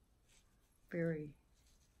 Very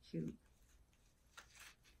cute.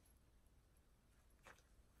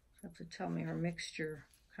 You have to tell me her mixture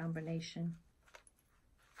combination.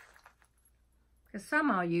 Because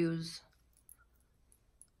some I'll use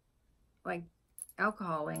like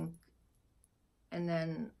alcohol ink, and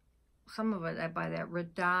then some of it I buy that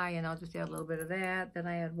red dye and I'll just add a little bit of that. Then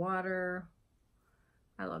I add water.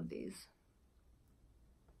 I love these.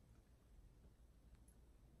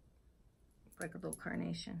 Like a little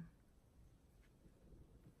carnation.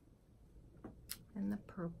 And the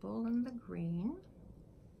purple and the green.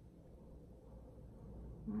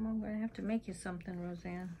 I'm going to have to make you something,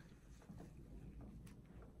 Roseanne.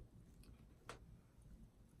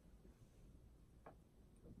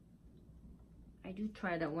 I do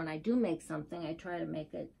try to, when I do make something, I try to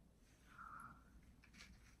make it,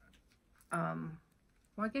 well,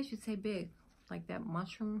 I guess you'd say big. Like that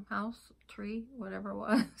mushroom house tree, whatever it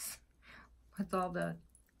was, with all the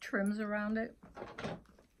trims around it.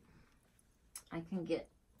 I can get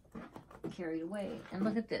carried away. And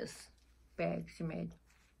look at this bag she made.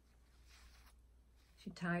 She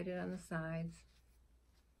tied it on the sides.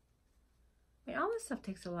 mean, all this stuff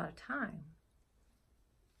takes a lot of time.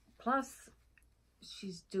 Plus,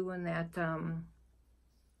 she's doing that,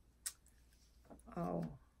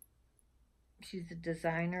 she's a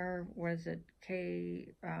designer, what is it,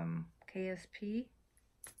 KSP?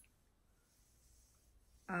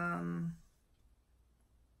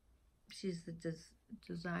 She's the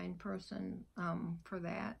design person for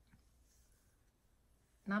that.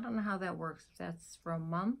 And I don't know how that works. If that's for a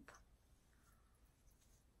month.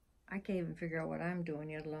 I can't even figure out what I'm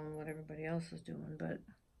doing, yet alone what everybody else is doing. But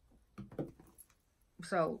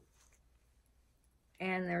so,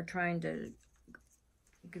 and they're trying to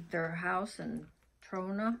get their house in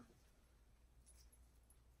Trona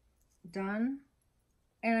done.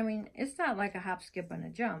 And I mean, it's not like a hop, skip, and a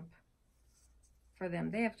jump for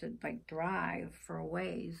them. They have to like drive for a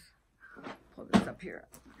ways. Pull this up here.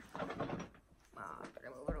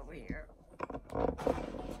 Better move it over here.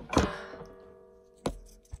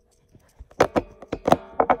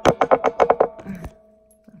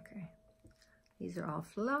 Okay. These are all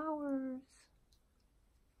flowers.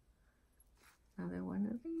 Another one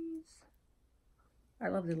of these. I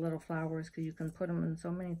love the little flowers because you can put them in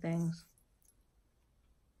so many things.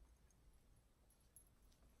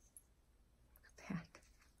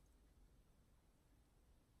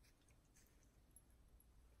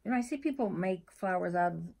 You know, I see people make flowers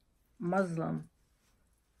out of muslin.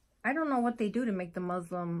 I don't know what they do to make the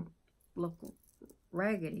muslin look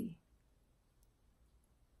raggedy.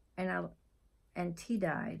 And tea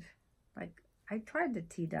dyed. Like, I tried the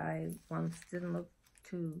tea dye once. Didn't look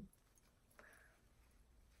too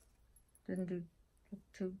good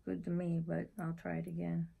to me, but I'll try it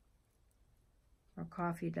again. Or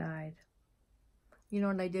coffee dyed. You know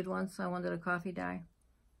what I did once? I wanted a coffee dye.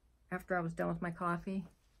 After I was done with my coffee,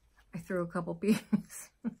 I threw a couple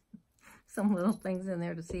beans, some little things in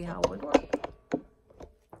there to see how it would work.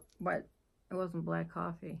 But it wasn't black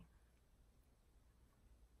coffee.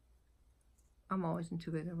 I'm always in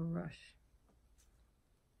too big of a rush.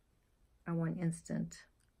 I want instant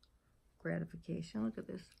gratification. Look at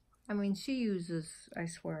this. I mean, she uses, I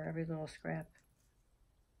swear, every little scrap.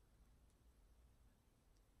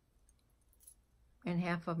 And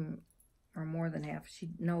half of them, or more than half,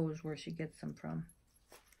 she knows where she gets them from.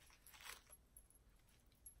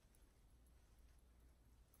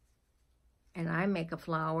 And I make a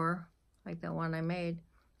flower, like that one I made.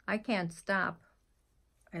 I can't stop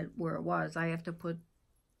at where it was. I have to put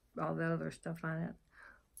all that other stuff on it.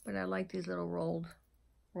 But I like these little rolled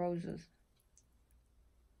roses.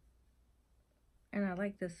 And I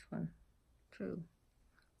like this one, too.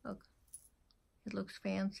 Look, it looks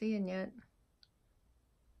fancy and yet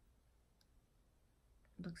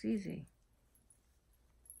it looks easy.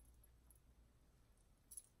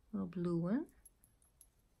 Little blue one.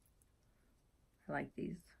 I like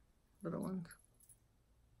these little ones.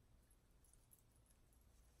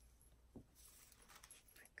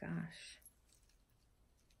 My gosh.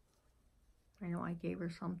 I know I gave her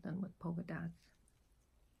something with polka dots.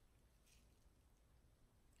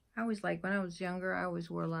 I always like, when I was younger, I always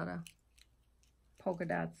wore a lot of polka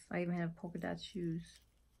dots. I even have polka dot shoes.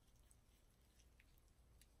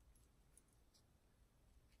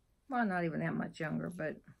 Well, not even that much younger,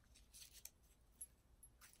 but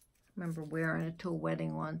I remember wearing it to a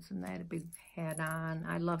wedding once, and I had a big hat on.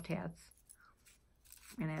 I loved hats.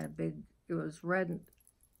 And I had a big, it was red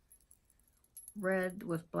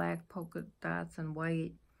with black polka dots and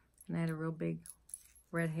white. And I had a real big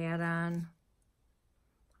red hat on.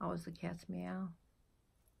 Always the cat's meow.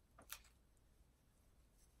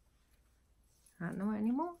 Not know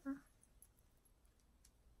anymore.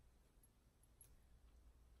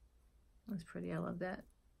 That's pretty. I love that.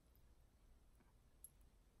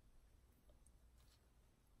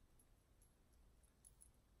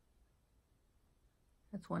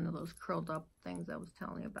 That's one of those curled up things I was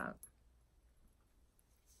telling you about.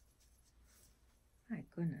 My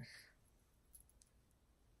goodness.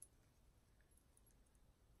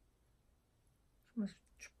 She must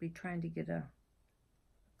be trying to get a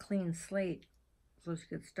clean slate so she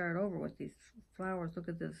could start over with these flowers. Look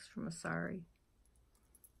at this from a sari.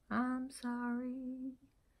 I'm sorry,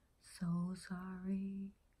 so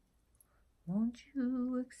sorry. Won't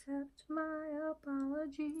you accept my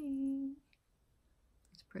apology?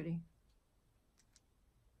 It's pretty.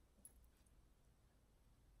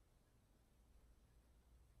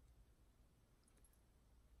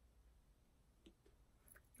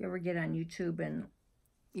 If you ever get on YouTube and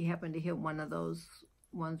you happen to hit one of those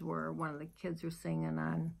ones where one of the kids are singing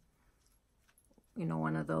on, you know,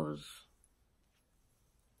 one of those,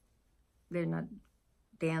 they're not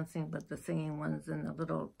dancing, but the singing ones, and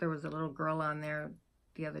there was a little girl on there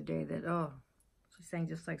the other day that, oh, She sang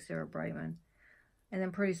just like Sarah Brightman. And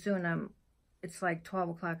then pretty soon it's like 12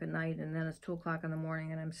 o'clock at night, and then it's 2 o'clock in the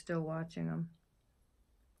morning, and I'm still watching them.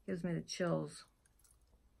 Gives me the chills.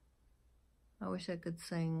 I wish I could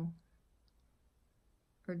sing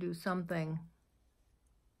or do something.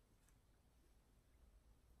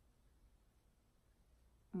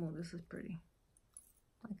 Oh, this is pretty.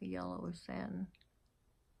 Like a yellowish satin.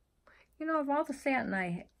 You know, of all the satin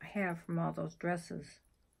I have from all those dresses,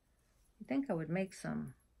 I think I would make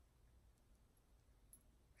some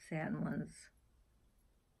satin ones.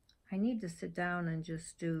 I need to sit down and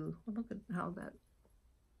just do, look at how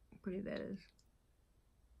pretty that is.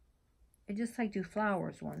 I just like do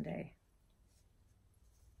flowers one day.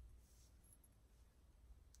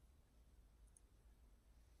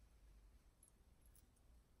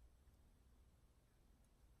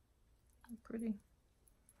 Pretty.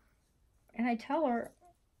 And I tell her,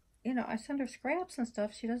 you know, I send her scraps and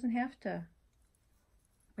stuff. She doesn't have to,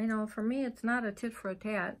 you know, for me, it's not a tit for a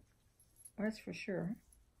tat. That's for sure.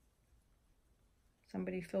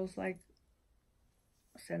 Somebody feels like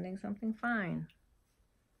sending something, fine.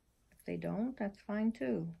 If they don't, that's fine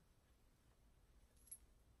too.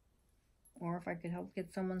 Or if I could help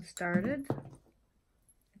get someone started,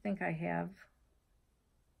 I think I have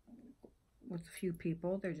with a few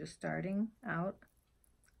people. They're just starting out.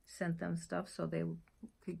 Sent them stuff so they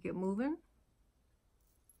could get moving.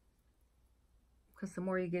 Because the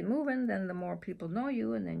more you get moving, then the more people know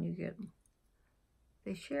you, and then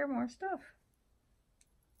they share more stuff.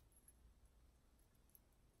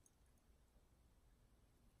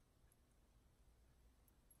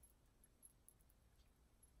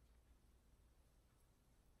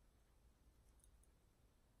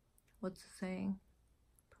 What's the saying?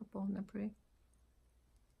 Purple, isn't that pretty?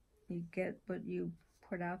 You get what you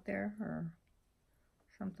put out there, or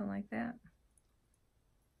something like that.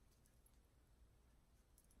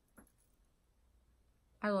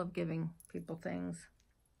 I love giving people things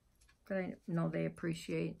that I know they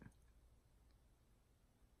appreciate.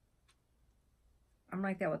 I'm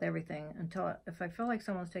like that with everything until if I feel like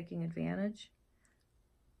someone's taking advantage,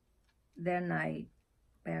 then I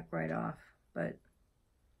back right off. But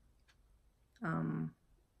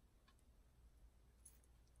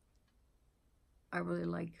I really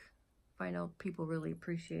like, if I know people really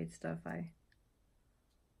appreciate stuff, I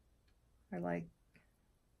like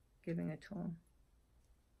giving it to them.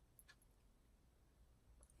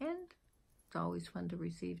 And it's always fun to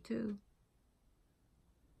receive too,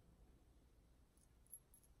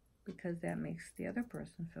 because that makes the other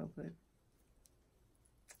person feel good.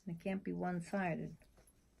 And it can't be one-sided.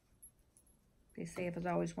 They say if it's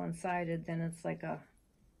always one-sided, then it's like a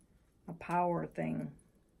power thing.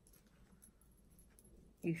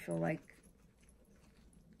 You feel like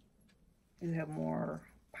you have more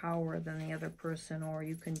power than the other person, or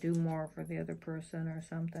you can do more for the other person or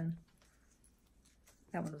something.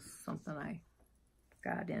 That was something I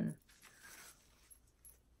got in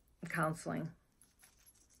counseling.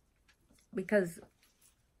 Because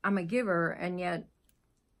I'm a giver, and yet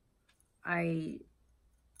and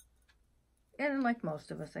like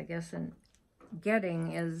most of us, I guess, and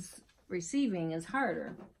receiving is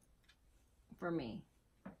harder for me.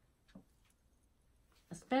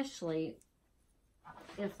 Especially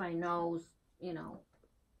if I know, you know,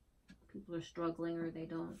 people are struggling or they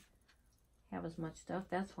don't have as much stuff.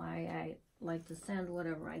 That's why I like to send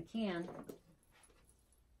whatever I can.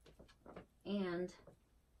 And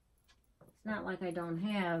it's not like I don't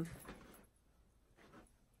have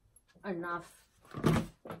enough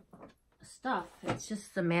stuff. It's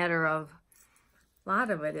just a matter of, a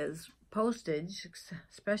lot of it is postage,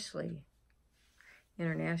 especially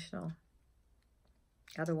international.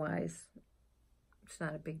 Otherwise, it's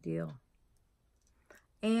not a big deal.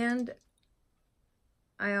 And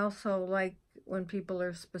I also like when people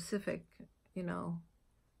are specific, you know,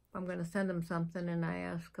 if I'm going to send them something and I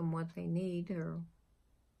ask them what they need, or,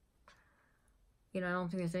 you know, I don't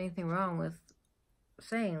think there's anything wrong with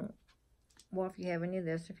saying, well, if you have any of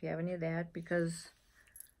this, if you have any of that, because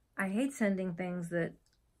I hate sending things that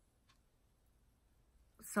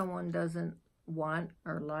someone doesn't want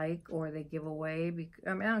or like, or they give away.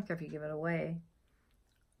 I mean, I don't care if you give it away,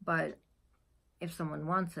 but if someone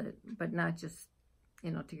wants it, but not just,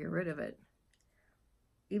 you know, to get rid of it.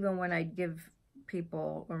 Even when I give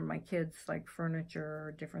people or my kids like furniture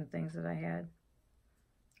or different things that I had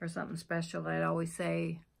or something special, I'd always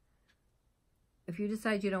say, if you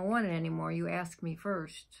decide you don't want it anymore, you ask me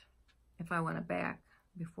first if I want it back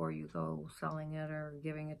before you go selling it or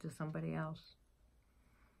giving it to somebody else.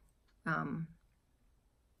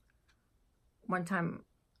 One time,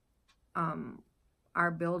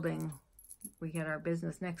 our building we had our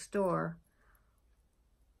business next door,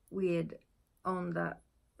 we had owned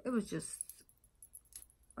it was just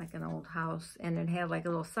like an old house, and it had like a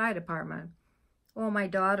little side apartment. Well, my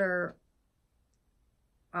daughter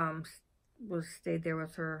stayed there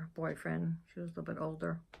with her boyfriend. She was a little bit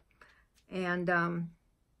older. And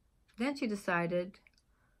then she decided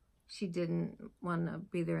she didn't want to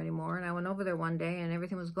be there anymore. And I went over there one day and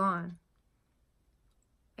everything was gone.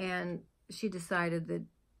 And she decided that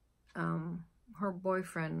her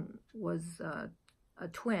boyfriend was a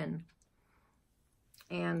twin.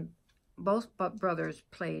 And both brothers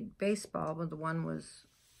played baseball, but the one was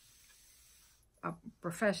a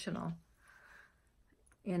professional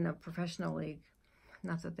in a professional league.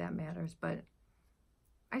 Not that that matters, but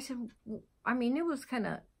I said, I mean, it was kind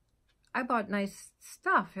of, I bought nice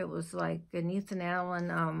stuff. It was like an Ethan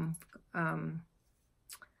Allen,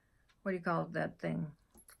 what do you call that thing?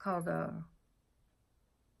 It's called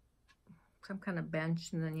some kind of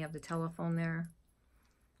bench, and then you have the telephone there.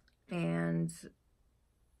 And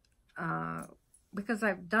because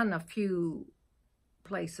I've done a few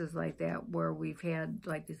places like that where we've had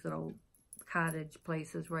like these little cottage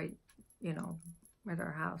places right, you know, at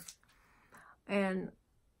our house. And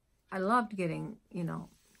I loved getting, you know,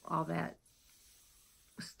 all that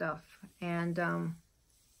stuff. And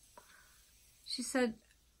she said,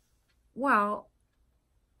 well,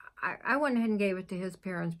 I went ahead and gave it to his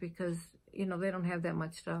parents because, you know, they don't have that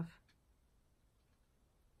much stuff.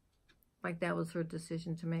 Like that was her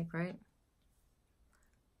decision to make, right?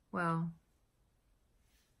 Well,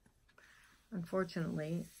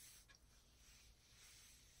 unfortunately,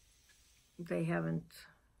 they haven't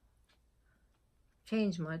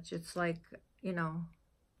changed much. It's like, you know,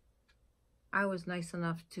 I was nice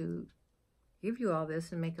enough to give you all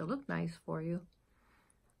this and make it look nice for you,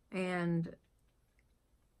 and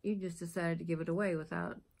you just decided to give it away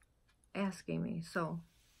without asking me. So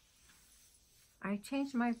I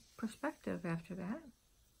changed my perspective after that.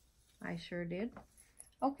 I sure did.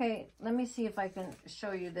 Okay, let me see if I can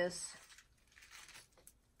show you this.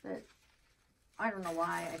 That I don't know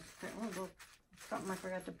why something I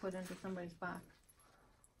forgot to put into somebody's box.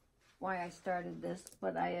 Why I started this,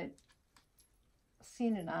 but I had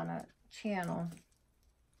seen it on a channel,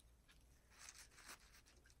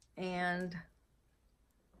 and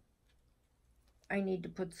I need to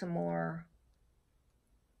put some more.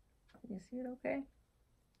 Can you see it okay?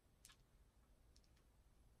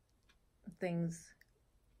 Things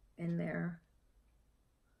in there.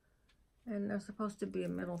 And there's supposed to be a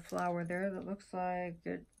middle flower there that looks like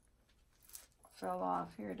it fell off.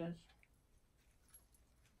 Here it is.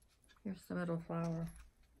 Here's the middle flower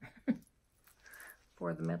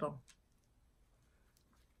for the middle.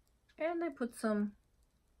 And I put some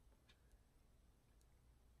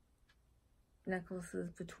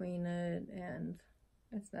necklaces between it, and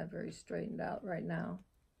it's not very straightened out right now.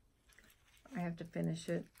 I have to finish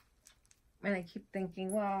it. And I keep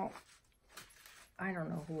thinking, well, I don't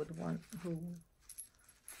know who would want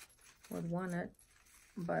it,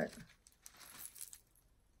 but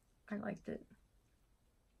I liked it.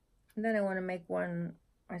 And then I want to make one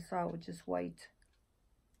I saw with just white.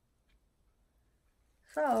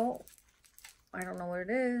 So I don't know what it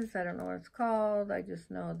is. I don't know what it's called. I just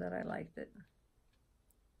know that I liked it.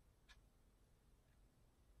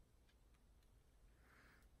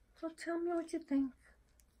 So tell me what you think.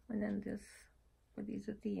 And then put these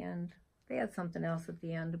at the end. They had something else at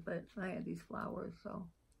the end, but I had these flowers, so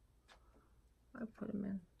I put them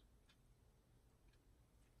in.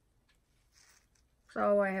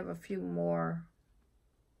 So I have a few more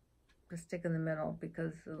to stick in the middle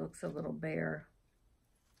because it looks a little bare.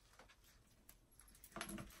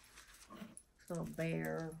 It's a little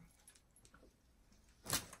bare.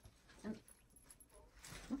 And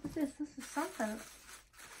look at this. This is something.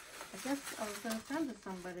 I guess I was going to send to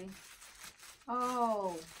somebody.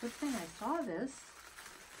 Oh, good thing I saw this.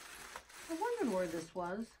 I wondered where this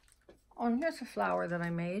was. Oh, and here's a flower that I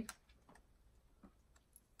made.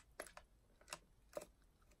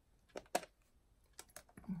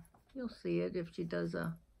 You'll see it if she does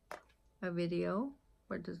a video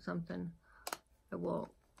or does something. I will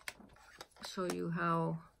show you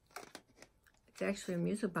how it's actually a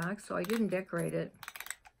music box, so I didn't decorate it.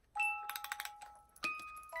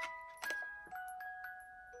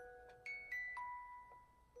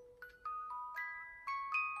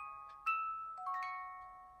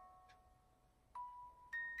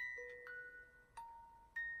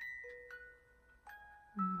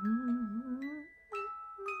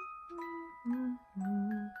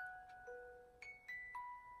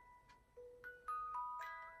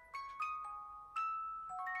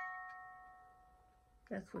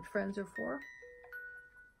 That's what friends are for.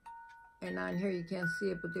 And on here you can't see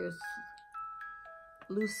it, but there's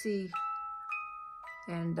Lucy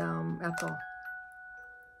and Ethel.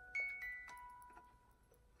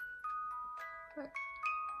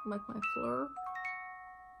 Like my fleur.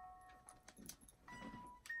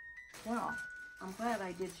 Well, I'm glad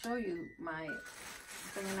I did show you my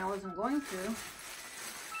thing and I wasn't going to,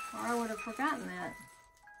 or I would have forgotten that.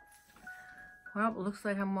 Well, it looks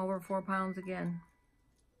like I'm over 4 pounds again.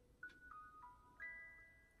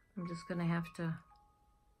 I'm just gonna have to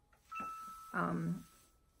I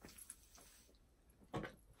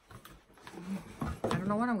don't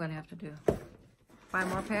know what I'm gonna have to do. Buy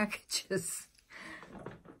more packages.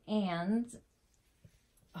 And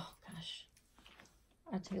oh gosh,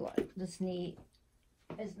 I'll tell you what, this knee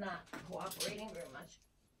is not cooperating very much.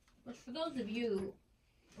 But for those of you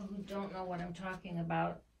who don't know what I'm talking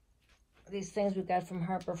about, these things we got from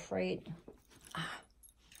Harbor Freight.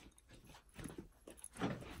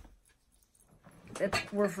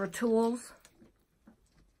 Were for tools.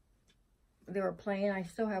 They were plain. I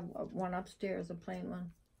still have one upstairs, a plain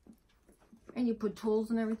one. And you put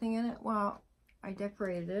tools and everything in it. Well, I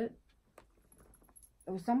decorated it.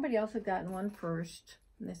 It was somebody else had gotten one first,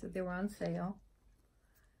 and they said they were on sale.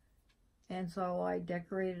 And so I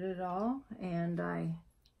decorated it all, and I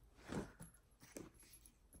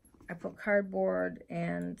put cardboard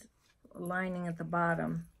and lining at the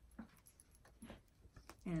bottom,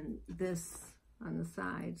 and this on the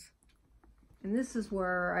sides. And this is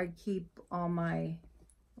where I keep all my,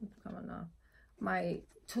 what's coming off, my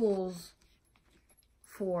tools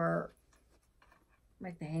for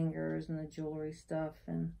like the hangers and the jewelry stuff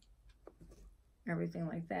and everything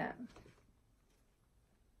like that.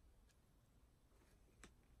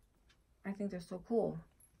 I think they're so cool.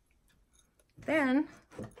 Then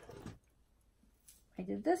I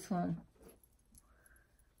did this one.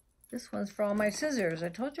 This one's for all my scissors. I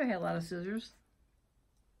told you I had a lot of scissors.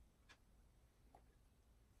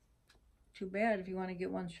 Too bad if you want to get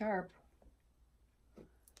one sharp.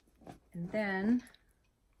 And then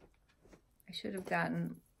I should have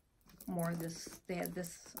gotten more of this. They had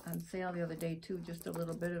this on sale the other day too, just a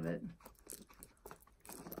little bit of it.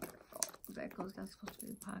 That's supposed to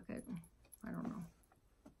be a pocket. I don't know.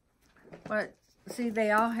 But see, they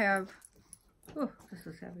all have, oh, this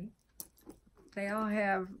is heavy. They all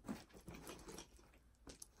have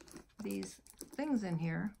these things in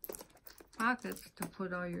here, pockets to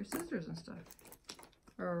put all your scissors and stuff.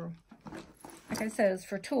 Or, like I said, it's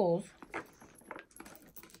for tools.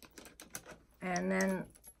 And then,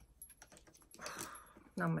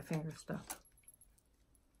 now my finger's stuck.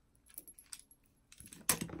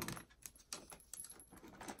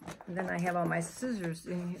 And then I have all my scissors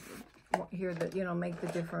in here that, you know, make the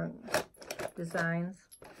different designs.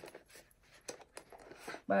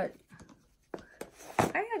 But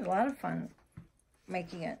I had a lot of fun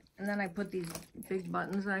making it. And then I put these big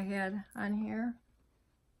buttons I had on here.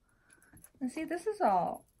 And see, this is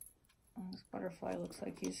all, this butterfly looks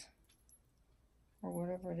like he's, or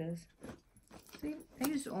whatever it is. See, I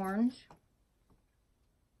used orange.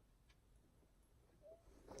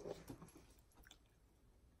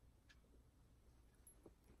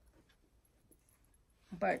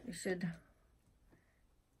 But you should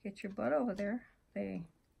get your butt over there. They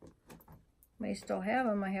may still have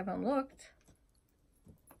them. I haven't looked.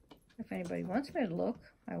 If anybody wants me to look,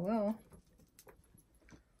 I will.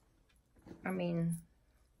 I mean,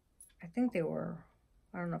 I think they were,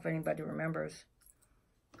 I don't know if anybody remembers,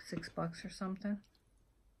 $6 or something.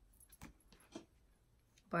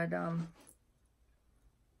 But I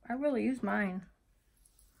really use mine.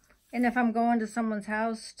 And if I'm going to someone's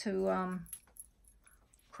house to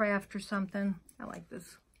craft or something, I like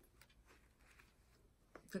this.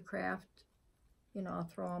 To craft, you know, I'll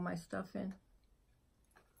throw all my stuff in.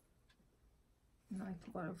 I like the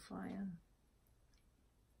butterfly in.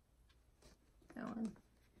 That one.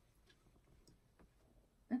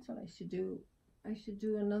 That's what I should do. I should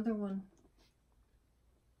do another one.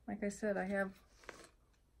 Like I said, I have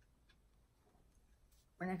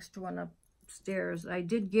an extra one upstairs. I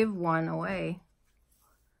did give one away,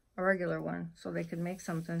 a regular one, so they could make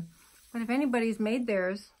something. But if anybody's made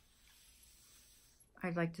theirs,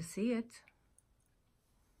 I'd like to see it.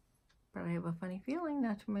 But I have a funny feeling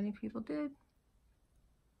not too many people did.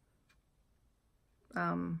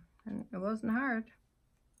 And it wasn't hard.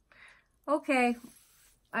 Okay,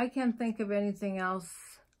 I can't think of anything else.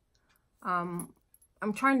 I'm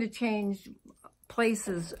trying to change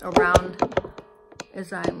places around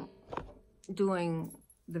as I'm doing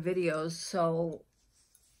the videos. So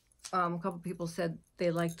a couple people said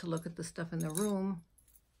they like to look at the stuff in the room.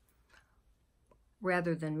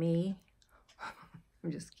 rather than me.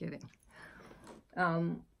 I'm just kidding.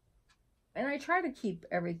 And I try to keep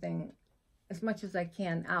everything as much as I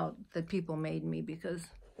can out that people made me, because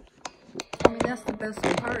I mean, that's the best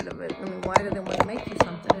part of it. I mean, why do they want to make you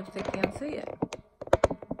something if they can't see it?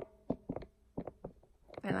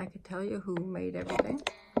 And I could tell you who made everything.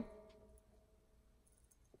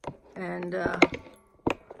 And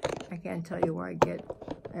I can't tell you where I get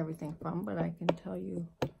everything from, but I can tell you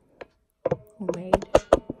who made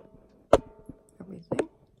everything.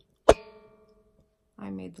 I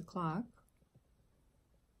made the clock.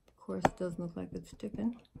 Of course, it doesn't look like it's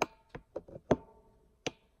ticking.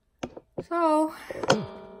 So,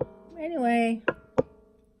 anyway,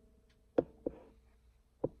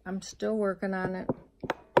 I'm still working on it.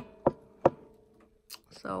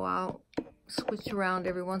 So I'll switch around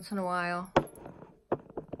every once in a while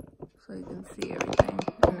so you can see everything.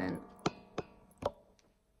 And then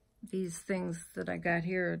these things that I got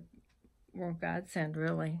here were a godsend,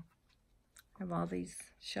 really. I have all these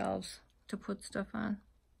shelves to put stuff on.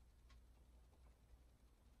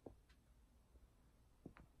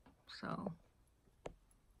 So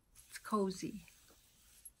it's cozy.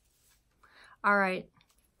 All right,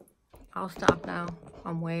 I'll stop now.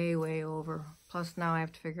 I'm way, way over. Plus now I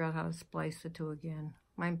have to figure out how to splice the two again.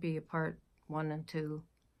 Might be a part 1 and 2.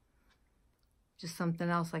 Just something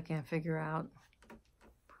else I can't figure out.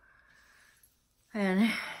 And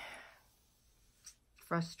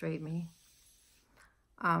frustrate me.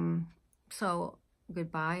 So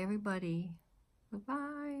goodbye, everybody.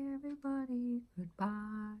 Goodbye, everybody.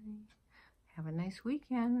 Goodbye. Have a nice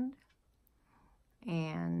weekend.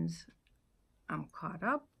 And I'm caught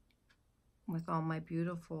up with all my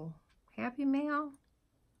beautiful Happy Mail.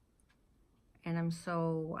 And I'm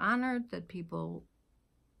so honored that people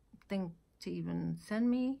think to even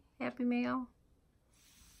send me Happy Mail.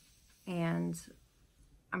 And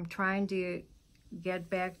I'm trying to get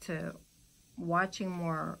back to watching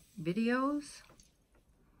more videos.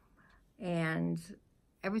 And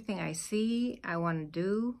everything I see, I want to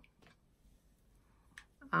do.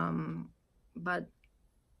 But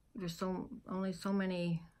there's only so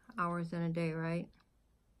many hours in a day, right?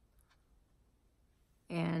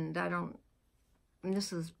 And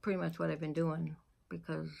this is pretty much what I've been doing,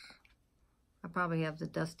 because I probably have the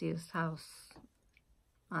dustiest house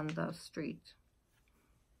on the street.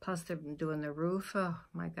 Plus they've been doing the roof. Oh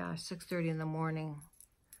my gosh, 6:30 in the morning.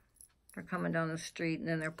 They're coming down the street and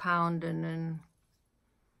then they're pounding, and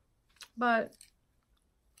but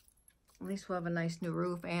at least we'll have a nice new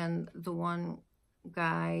roof. And the one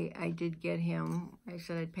guy, I did get him, I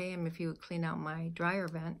said I'd pay him if he would clean out my dryer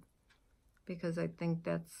vent, because I think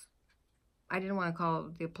I didn't want to call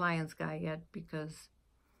the appliance guy yet, because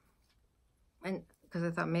I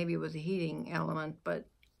thought maybe it was a heating element. But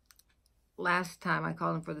last time I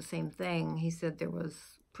called him for the same thing, he said there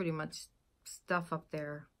was pretty much stuff up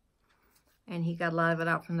there, and he got a lot of it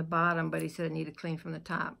out from the bottom, but he said it needed clean from the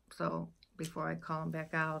top. So before I call him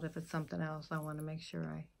back out, if it's something else, I want to make sure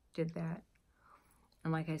I did that.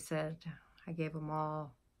 And like I said, I gave them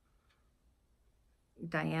all.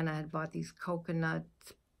 Diana had bought these coconut,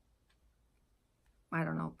 I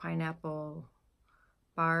don't know, pineapple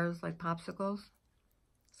bars, like popsicles.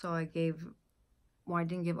 So I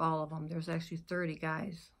didn't give all of them. There's actually 30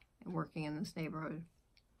 guys working in this neighborhood,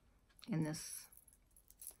 in this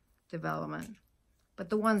development. But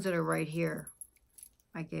the ones that are right here,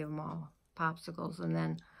 I gave them all popsicles. And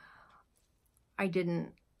then I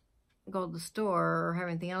didn't go to the store or have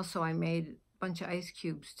anything else, so I made a bunch of ice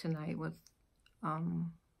cubes tonight with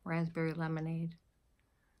raspberry lemonade.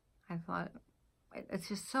 I thought, it's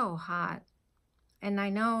just so hot. And I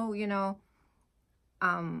know,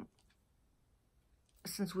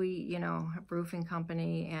 since we, have roofing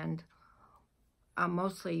company, and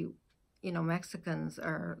mostly, Mexicans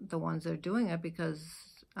are the ones that are doing it, because,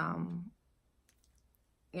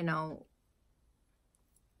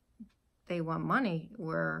 they want money,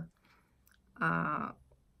 where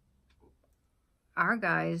our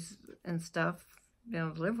guys and stuff,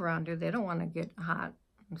 live around here, they don't want to get hot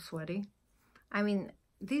and sweaty. I mean,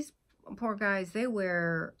 these poor guys, they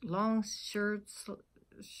wear long shirts,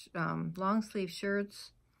 long sleeve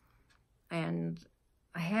shirts and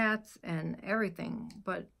hats and everything,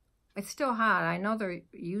 but it's still hot. I know they're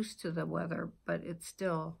used to the weather, but it's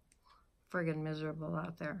still friggin' miserable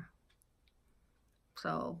out there.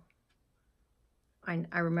 So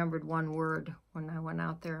I remembered one word when I went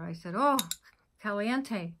out there. I said, oh,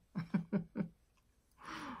 caliente.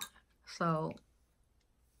 So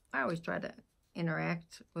I always try to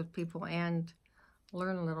interact with people and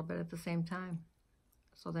learn a little bit at the same time.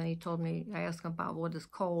 So then he told me, I asked him about what is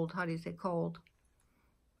cold. How do you say cold?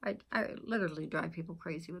 I literally drive people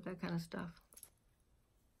crazy with that kind of stuff.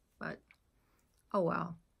 But, oh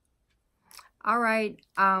well. All right.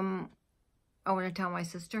 I want to tell my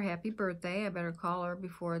sister happy birthday. I better call her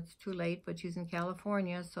before it's too late, but she's in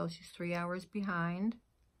California, so she's 3 hours behind.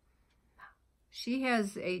 She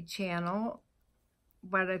has a channel,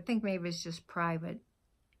 but I think maybe it's just private.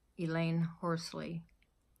 Elaine Horsley.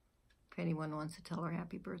 If anyone wants to tell her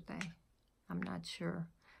happy birthday. I'm not sure.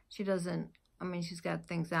 She doesn't, I mean, she's got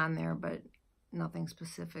things on there, but nothing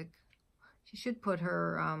specific. She should put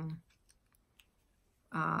her,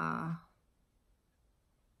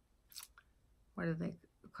 what are they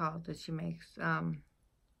called that she makes?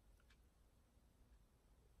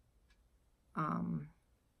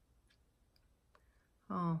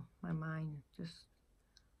 Oh, my mind just,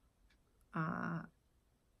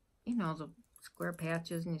 you know, the square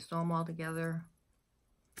patches and you sew them all together.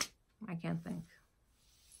 I can't think.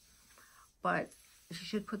 But she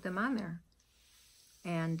should put them on there.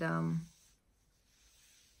 And,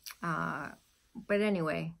 but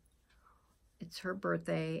anyway, it's her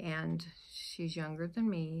birthday and she's younger than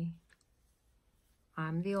me.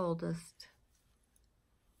 I'm the oldest,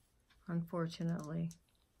 unfortunately.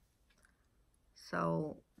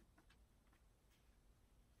 So,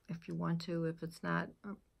 if you want to, if it's not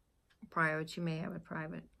private, you may have it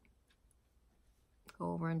private.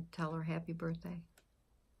 Go over and tell her happy birthday.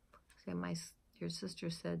 Say your sister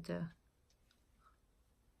said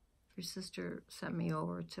your sister sent me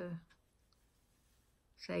over to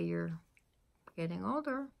say you're getting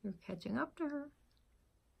older, you're catching up to her.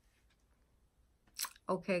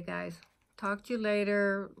 Okay, guys, talk to you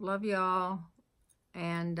later. Love y'all,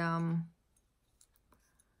 and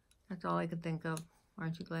that's all I could think of.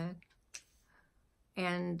 Aren't you glad?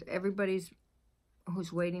 And everybody's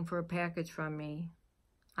who's waiting for a package from me,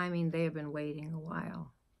 I mean, they have been waiting a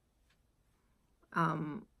while.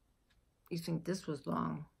 You think this was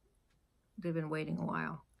long? They've been waiting a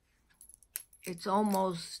while. It's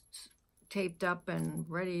almost taped up and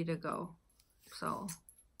ready to go. So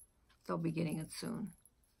they'll be getting it soon.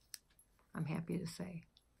 I'm happy to say.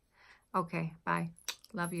 Okay, bye.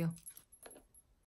 Love you.